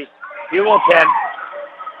 7-3. Heuvelton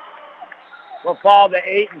will fall to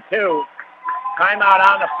 8-2. Timeout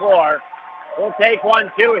on the floor. We'll take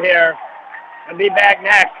 1-2 here and be back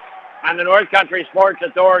next on the North Country Sports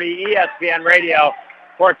Authority, ESPN Radio,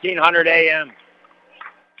 1400 AM.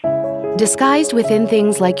 Disguised within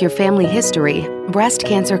things like your family history, breast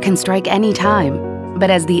cancer can strike any time.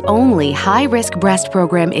 But as the only high-risk breast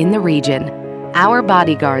program in the region, our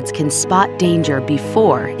bodyguards can spot danger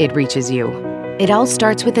before it reaches you. It all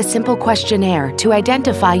starts with a simple questionnaire to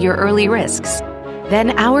identify your early risks.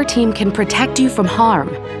 Then our team can protect you from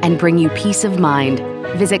harm and bring you peace of mind.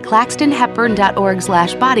 Visit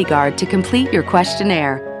claxtonhepburn.org/bodyguard to complete your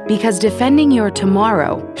questionnaire, because defending your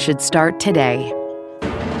tomorrow should start today.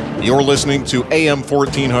 You're listening to AM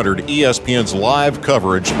 1400 ESPN's live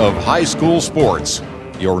coverage of high school sports.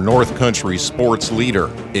 Your North Country sports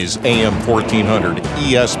leader is AM 1400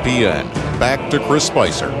 ESPN. Back to Chris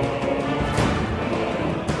Spicer.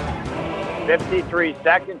 53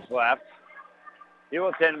 seconds left.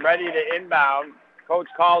 Heuvelton ready to inbound. Coach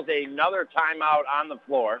calls another timeout on the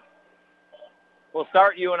floor. We'll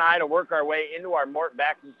start you and I to work our way into our Mort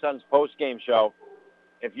Bax & Sons postgame show.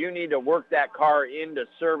 If you need to work that car into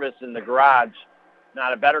service in the garage,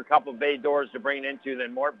 not a better couple of bay doors to bring it into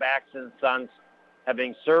than Mort Bax & Sons, have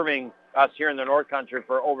been serving us here in the North Country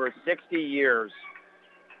for over 60 years.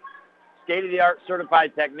 State-of-the-art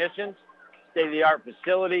certified technicians, state-of-the-art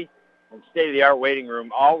facility, and state-of-the-art waiting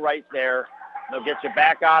room, all right there. They'll get you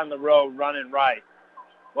back on the road running right.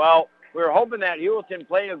 Well, we were hoping that Heuvelton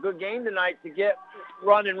played a good game tonight to get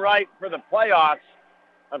running right for the playoffs.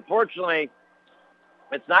 Unfortunately,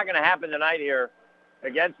 it's not going to happen tonight here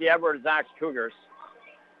against the Edwards Knox Cougars.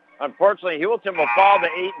 Unfortunately, Heuvelton will fall to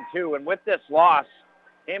 8-2, and with this loss,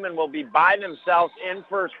 Hammond will be by themselves in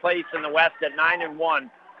first place in the West at 9-1,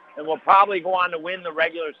 and will probably go on to win the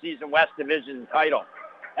regular season West Division title.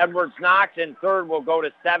 Edwards Knox in third will go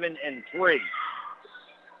to 7-3.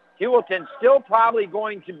 Heuvelton still probably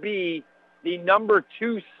going to be the number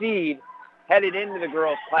 2 seed headed into the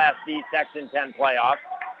girls Class D Section 10 playoffs.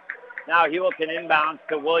 Now Heuvelton inbounds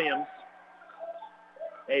to Williams.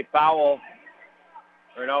 A foul,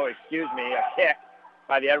 a kick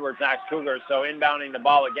by the Edwards Knox Cougars. So inbounding the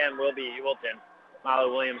ball again will be Heuvelton.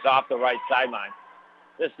 Molly Williams off the right sideline.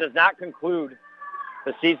 This does not conclude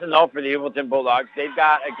the season, though, for the Heuvelton Bulldogs. They've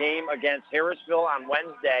got a game against Harrisville on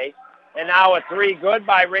Wednesday. And now a three good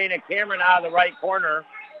by Raina Cameron out of the right corner.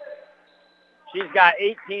 She's got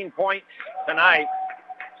 18 points tonight.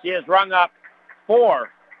 She has rung up 4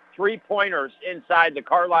 3-pointers inside the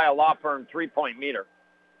Carlisle Law Firm 3-point meter.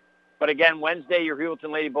 But again, Wednesday, your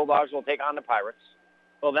Heuvelton Lady Bulldogs will take on the Pirates.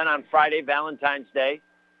 Well, then on Friday, Valentine's Day,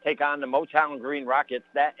 take on the Motown Green Rockets.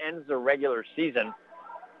 That ends their regular season.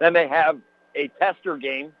 Then they have a tester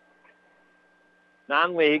game,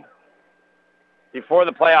 non-league, before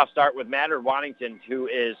the playoffs start with Matter Waddington, who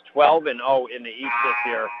is 12-0 in the East this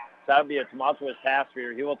year. So that'll be a tumultuous task for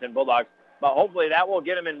your Heuvelton Bulldogs. But hopefully that will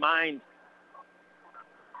get them in mind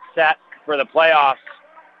set for the playoffs.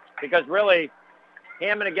 Because really,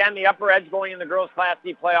 Hammond, again, the upper edge going in the girls' Class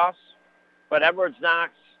D playoffs. But Edwards,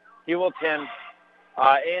 Knox, Heuvelton,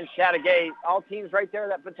 and Chateauguay, all teams right there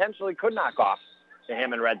that potentially could knock off the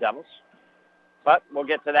Hammond Red Devils. But we'll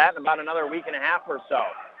get to that in about another week and a half or so.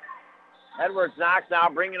 Edwards Knox now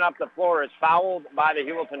bringing up the floor is fouled by the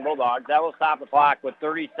Heuvelton Bulldogs. That will stop the clock with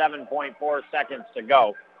 37.4 seconds to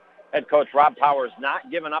go. Head coach Rob Powers not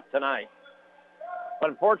giving up tonight.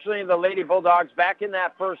 But unfortunately, the Lady Bulldogs back in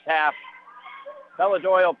that first half, Bella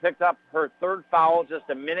Doyle picked up her third foul just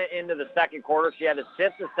a minute into the second quarter. She had to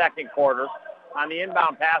sit the second quarter. On the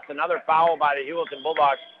inbound pass, another foul by the Heuvelton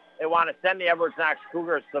Bulldogs. They want to send the Edwards Knox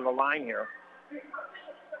Cougars to the line here.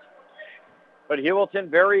 But Heuvelton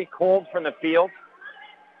very cold from the field.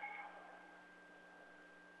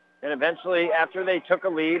 And eventually, after they took a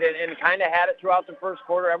lead and kind of had it throughout the first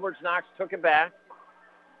quarter, Edwards Knox took it back.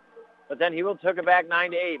 But then Heuvelton took it back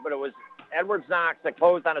 9-8. But it was Edwards Knox that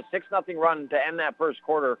closed on a 6-0 run to end that first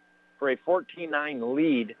quarter for a 14-9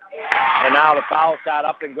 lead. And now the foul shot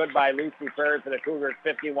up and good by Lucy Ferry for the Cougars,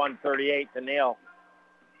 51-38 to nail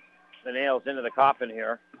the nails into the coffin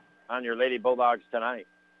here on your Lady Bulldogs tonight.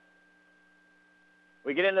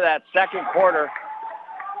 We get into that second quarter.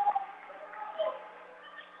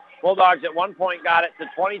 Bulldogs at one point got it to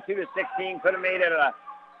 22-16, could have made it a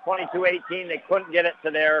 22-18. They couldn't get it to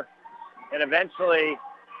there. And eventually,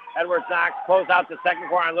 Edwards Knox closed out the second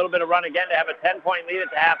quarter on a little bit of run again to have a 10-point lead at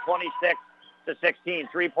the half, 26-16.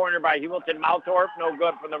 Three-pointer by Heuvelton Malthorpe, no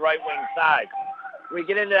good from the right wing side. We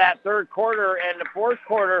get into that third quarter, and the fourth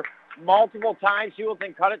quarter, multiple times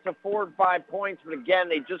Heuvelton cut it to 4 and 5 points, but again,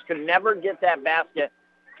 they just could never get that basket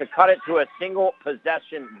to cut it to a single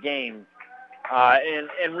possession game.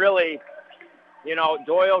 And really, you know,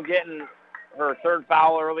 Doyle getting her third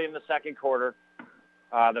foul early in the second quarter.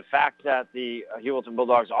 The fact that the Heuvelton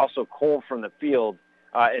Bulldogs also cold from the field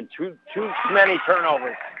and too many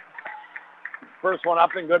turnovers. First one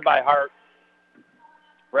up and good by Hart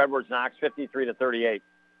for Edwards Knox, 53-38.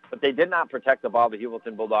 But they did not protect the ball, the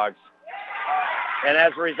Heuvelton Bulldogs. And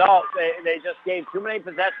as a result, they just gave too many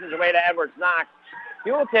possessions away to Edwards Knox.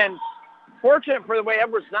 Heuvelton, fortunate for the way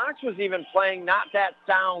Edwards Knox was even playing, not that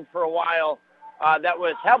sound for a while, that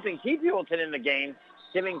was helping keep Heuvelton in the game,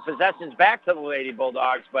 giving possessions back to the Lady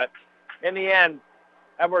Bulldogs. But in the end,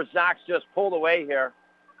 Edwards Knox just pulled away here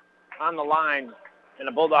on the line, and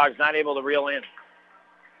the Bulldogs not able to reel in.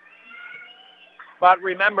 But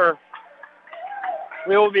remember,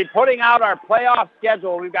 we will be putting out our playoff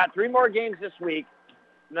schedule. We've got 3 more games this week,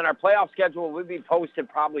 and then our playoff schedule will be posted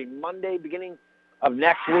probably Monday, beginning of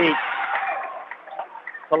next week,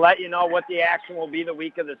 to let you know what the action will be the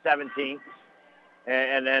week of the 17th.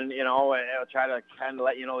 And then, you know, I'll try to kind of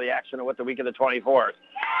let you know the action of what the week of the 24th.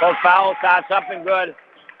 Both foul shots up and good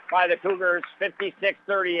by the Cougars,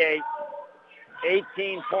 56-38.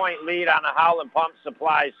 18-point lead on the Howland Pump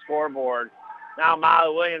Supply scoreboard. Now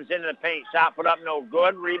Molly Williams into the paint. Shot put up no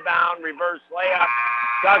good. Rebound, reverse layup.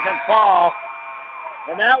 Doesn't fall.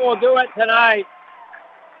 And that will do it tonight.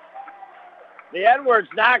 The Edwards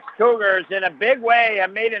Knox Cougars, in a big way,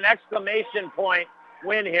 have made an exclamation point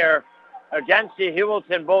win here against the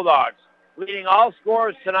Heuvelton Bulldogs. Leading all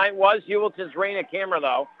scorers tonight was Heuvelton's Raina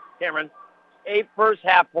Cameron. 8 first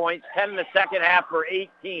half points, 10 in the second half for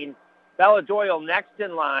 18. Bella Doyle next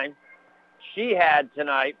in line. She had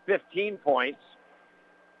tonight 15 points.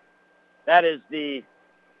 That is the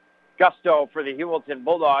gusto for the Heuvelton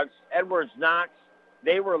Bulldogs. Edwards Knox,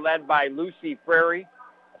 they were led by Lucy Frary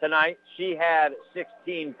tonight. She had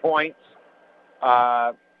 16 points.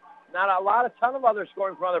 Not a ton of other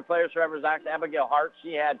scoring from other players for Edwards Knox. Abigail Hart,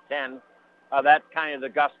 she had 10. That's kind of the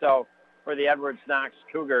gusto for the Edwards Knox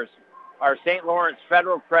Cougars. Our St. Lawrence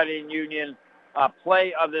Federal Credit Union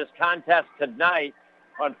play of this contest tonight,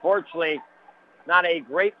 unfortunately, not a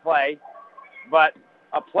great play, but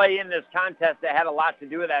a play in this contest that had a lot to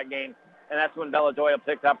do with that game, and that's when Bella Doyle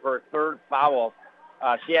picked up her third foul.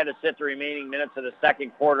 She had to sit the remaining minutes of the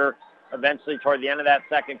second quarter. Eventually, toward the end of that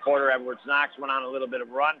second quarter, Edwards Knox went on a little bit of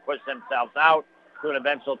a run, pushed themselves out to an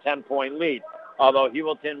eventual 10-point lead. Although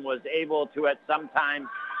Heuvelton was able to at some times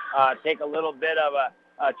take a little bit of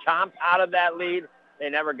a chomp out of that lead, they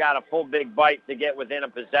never got a full big bite to get within a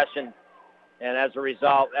possession. And as a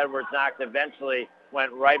result, Edwards Knox eventually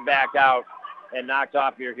went right back out and knocked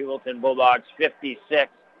off your Heuvelton Bulldogs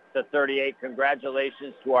 56-38.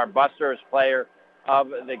 Congratulations to our Busters player of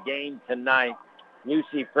the game tonight,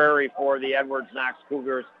 Lucy Frary, for the Edwards Knox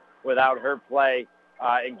Cougars. Without her play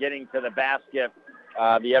and getting to the basket,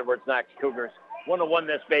 the Edwards Knox Cougars wouldn't have won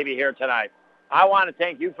this baby here tonight. I want to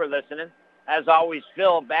thank you for listening. As always,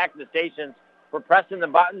 Phil, back to the stations, for pressing the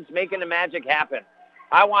buttons, making the magic happen.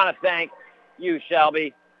 I want to thank you,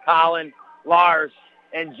 Shelby, Colin, Lars,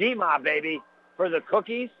 And G-Ma, baby, for the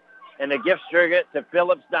cookies and the gift certificate to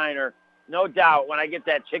Phillips Diner. No doubt when I get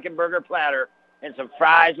that chicken burger platter and some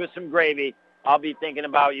fries with some gravy, I'll be thinking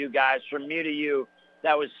about you guys. From me to you,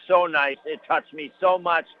 that was so nice. It touched me so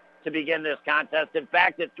much to begin this contest. In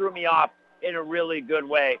fact, it threw me off in a really good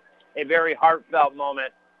way. A very heartfelt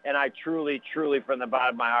moment, and I truly, truly, from the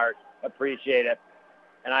bottom of my heart, appreciate it.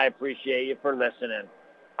 And I appreciate you for listening.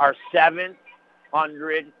 Our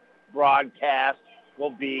 700 broadcast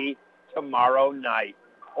will be tomorrow night.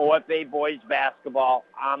 OFA boys basketball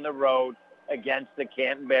on the road against the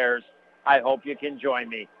Canton Bears. I hope you can join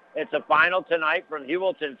me. It's a final tonight from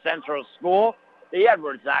Heuvelton Central School. The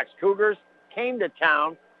Edwards Knox Cougars came to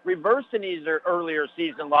town, reversed an earlier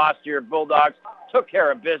season loss to your Bulldogs, took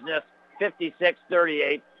care of business,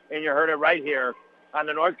 56-38, and you heard it right here on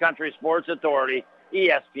the North Country Sports Authority,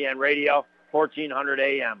 ESPN Radio, 1400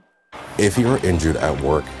 AM. If you're injured at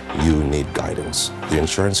work, you need guidance. The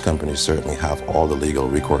insurance companies certainly have all the legal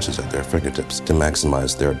recourses at their fingertips to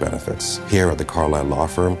maximize their benefits. Here at the Carlisle Law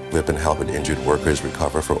Firm, we've been helping injured workers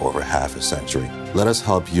recover for over half a century. Let us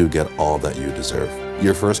help you get all that you deserve.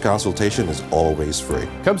 Your first consultation is always free.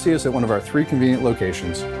 Come see us at one of our 3 convenient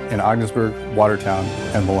locations in Ogdensburg, Watertown,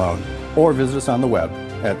 and Malone, or visit us on the web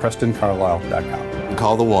at PrestonCarlisle.com.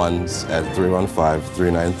 Call the ones at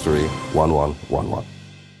 315-393-1111.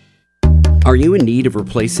 Are you in need of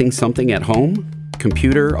replacing something at home?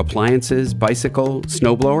 Computer, appliances, bicycle,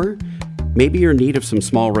 snowblower? Maybe you're in need of some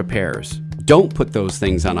small repairs. Don't put those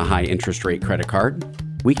things on a high interest rate credit card.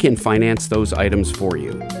 We can finance those items for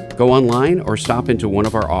you. Go online or stop into one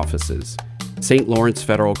of our offices. St. Lawrence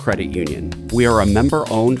Federal Credit Union. We are a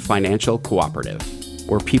member-owned financial cooperative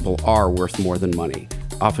where people are worth more than money.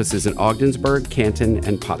 Offices in Ogdensburg, Canton,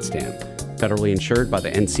 and Potsdam. Federally insured by the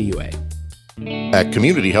NCUA. At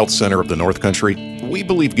Community Health Center of the North Country, we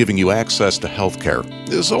believe giving you access to health care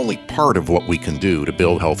is only part of what we can do to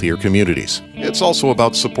build healthier communities. It's also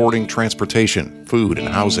about supporting transportation, food, and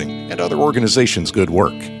housing, and other organizations' good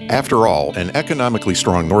work. After all, an economically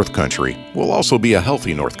strong North Country will also be a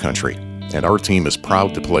healthy North Country, and our team is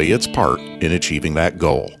proud to play its part in achieving that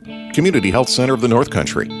goal. Community Health Center of the North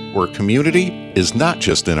Country, where community is not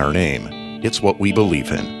just in our name, it's what we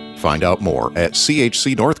believe in. Find out more at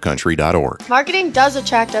chcnorthcountry.org. Marketing does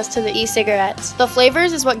attract us to the e-cigarettes. The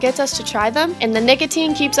flavors is what gets us to try them, and the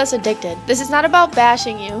nicotine keeps us addicted. This is not about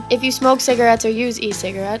bashing you if you smoke cigarettes or use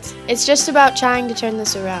e-cigarettes. It's just about trying to turn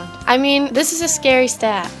this around. I mean, this is a scary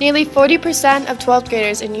stat. Nearly 40% of 12th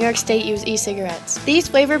graders in New York State use e-cigarettes. These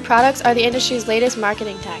flavored products are the industry's latest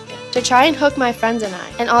marketing tactic to try and hook my friends and I,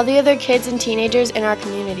 and all the other kids and teenagers in our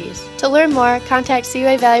communities. To learn more, contact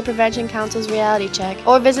Seaway Valley Prevention Council's Reality Check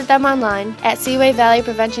or visit them online at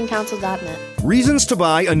seawayvalleypreventioncouncil.net. Reasons to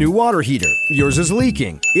buy a new water heater. Yours is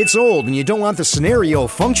leaking. It's old and you don't want the scenario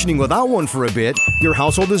functioning without one for a bit. Your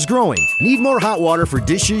household is growing. Need more hot water for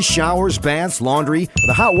dishes, showers, baths, laundry.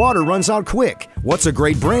 The hot water runs out quick. What's a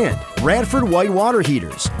great brand? Bradford White Water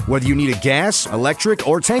Heaters. Whether you need a gas, electric,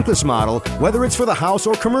 or tankless model, whether it's for the house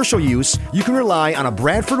or commercial use, you can rely on a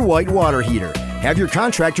Bradford White Water Heater. Have your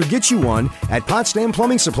contractor get you one at Potsdam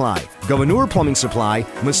Plumbing Supply, Gouverneur Plumbing Supply,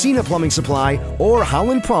 Messina Plumbing Supply, or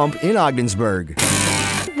Howland Pump in Ogdensburg.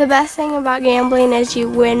 The best thing about gambling is you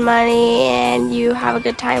win money and you have a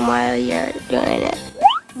good time while you're doing it.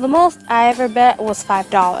 The most I ever bet was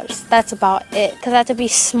 $5. That's about it, because I have to be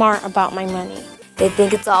smart about my money. They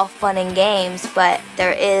think it's all fun and games, but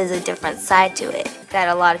there is a different side to it that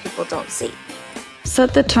a lot of people don't see.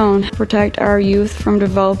 Set the tone. Protect our youth from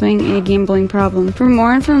developing a gambling problem. For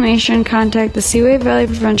more information, contact the Seaway Valley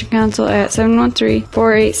Prevention Council at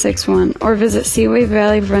 713-4861 or visit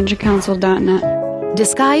seawayvalleypreventioncouncil.net.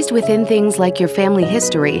 Disguised within things like your family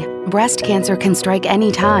history, breast cancer can strike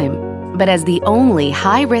any time. But as the only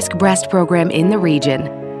high-risk breast program in the region,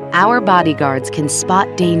 our bodyguards can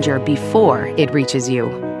spot danger before it reaches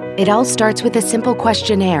you. It all starts with a simple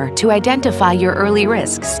questionnaire to identify your early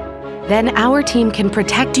risks. Then our team can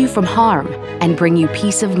protect you from harm and bring you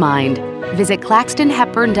peace of mind. Visit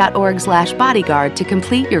claxtonhepburn.org/bodyguard to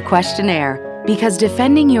complete your questionnaire, because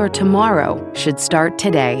defending your tomorrow should start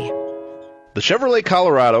today. The Chevrolet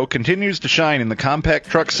Colorado continues to shine in the compact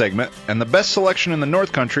truck segment, and the best selection in the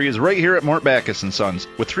North Country is right here at Mort Backus & Sons.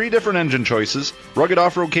 With 3 different engine choices, rugged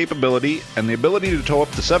off-road capability, and the ability to tow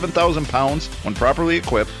up to 7,000 pounds when properly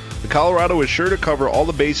equipped, the Colorado is sure to cover all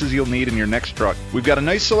the bases you'll need in your next truck. We've got a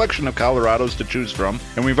nice selection of Colorados to choose from,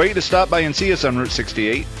 and we invite you to stop by and see us on Route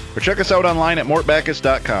 68, or check us out online at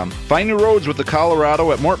mortbackus.com. Find new roads with the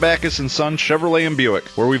Colorado at Mort Backus & Sons Chevrolet and Buick,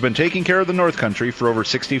 where we've been taking care of the North Country for over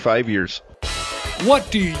 65 years.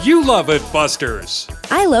 What do you love at Buster's?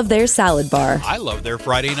 I love their salad bar. I love their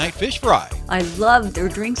Friday night fish fry. I love their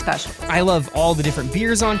drink specials. I love all the different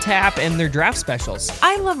beers on tap and their draft specials.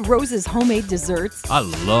 I love Rose's homemade desserts. I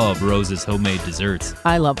love Rose's homemade desserts.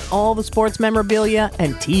 I love all the sports memorabilia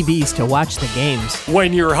and TVs to watch the games.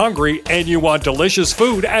 When you're hungry and you want delicious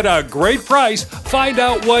food at a great price, find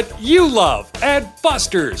out what you love at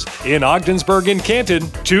Buster's in Ogdensburg and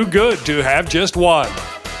Canton. Too good to have just one.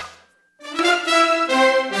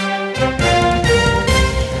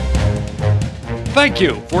 Thank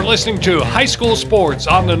you for listening to High School Sports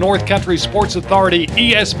on the North Country Sports Authority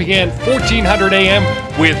ESPN 1400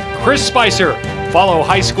 AM with Chris Spicer. Follow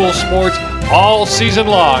high school sports all season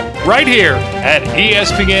long right here at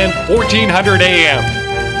ESPN 1400 AM.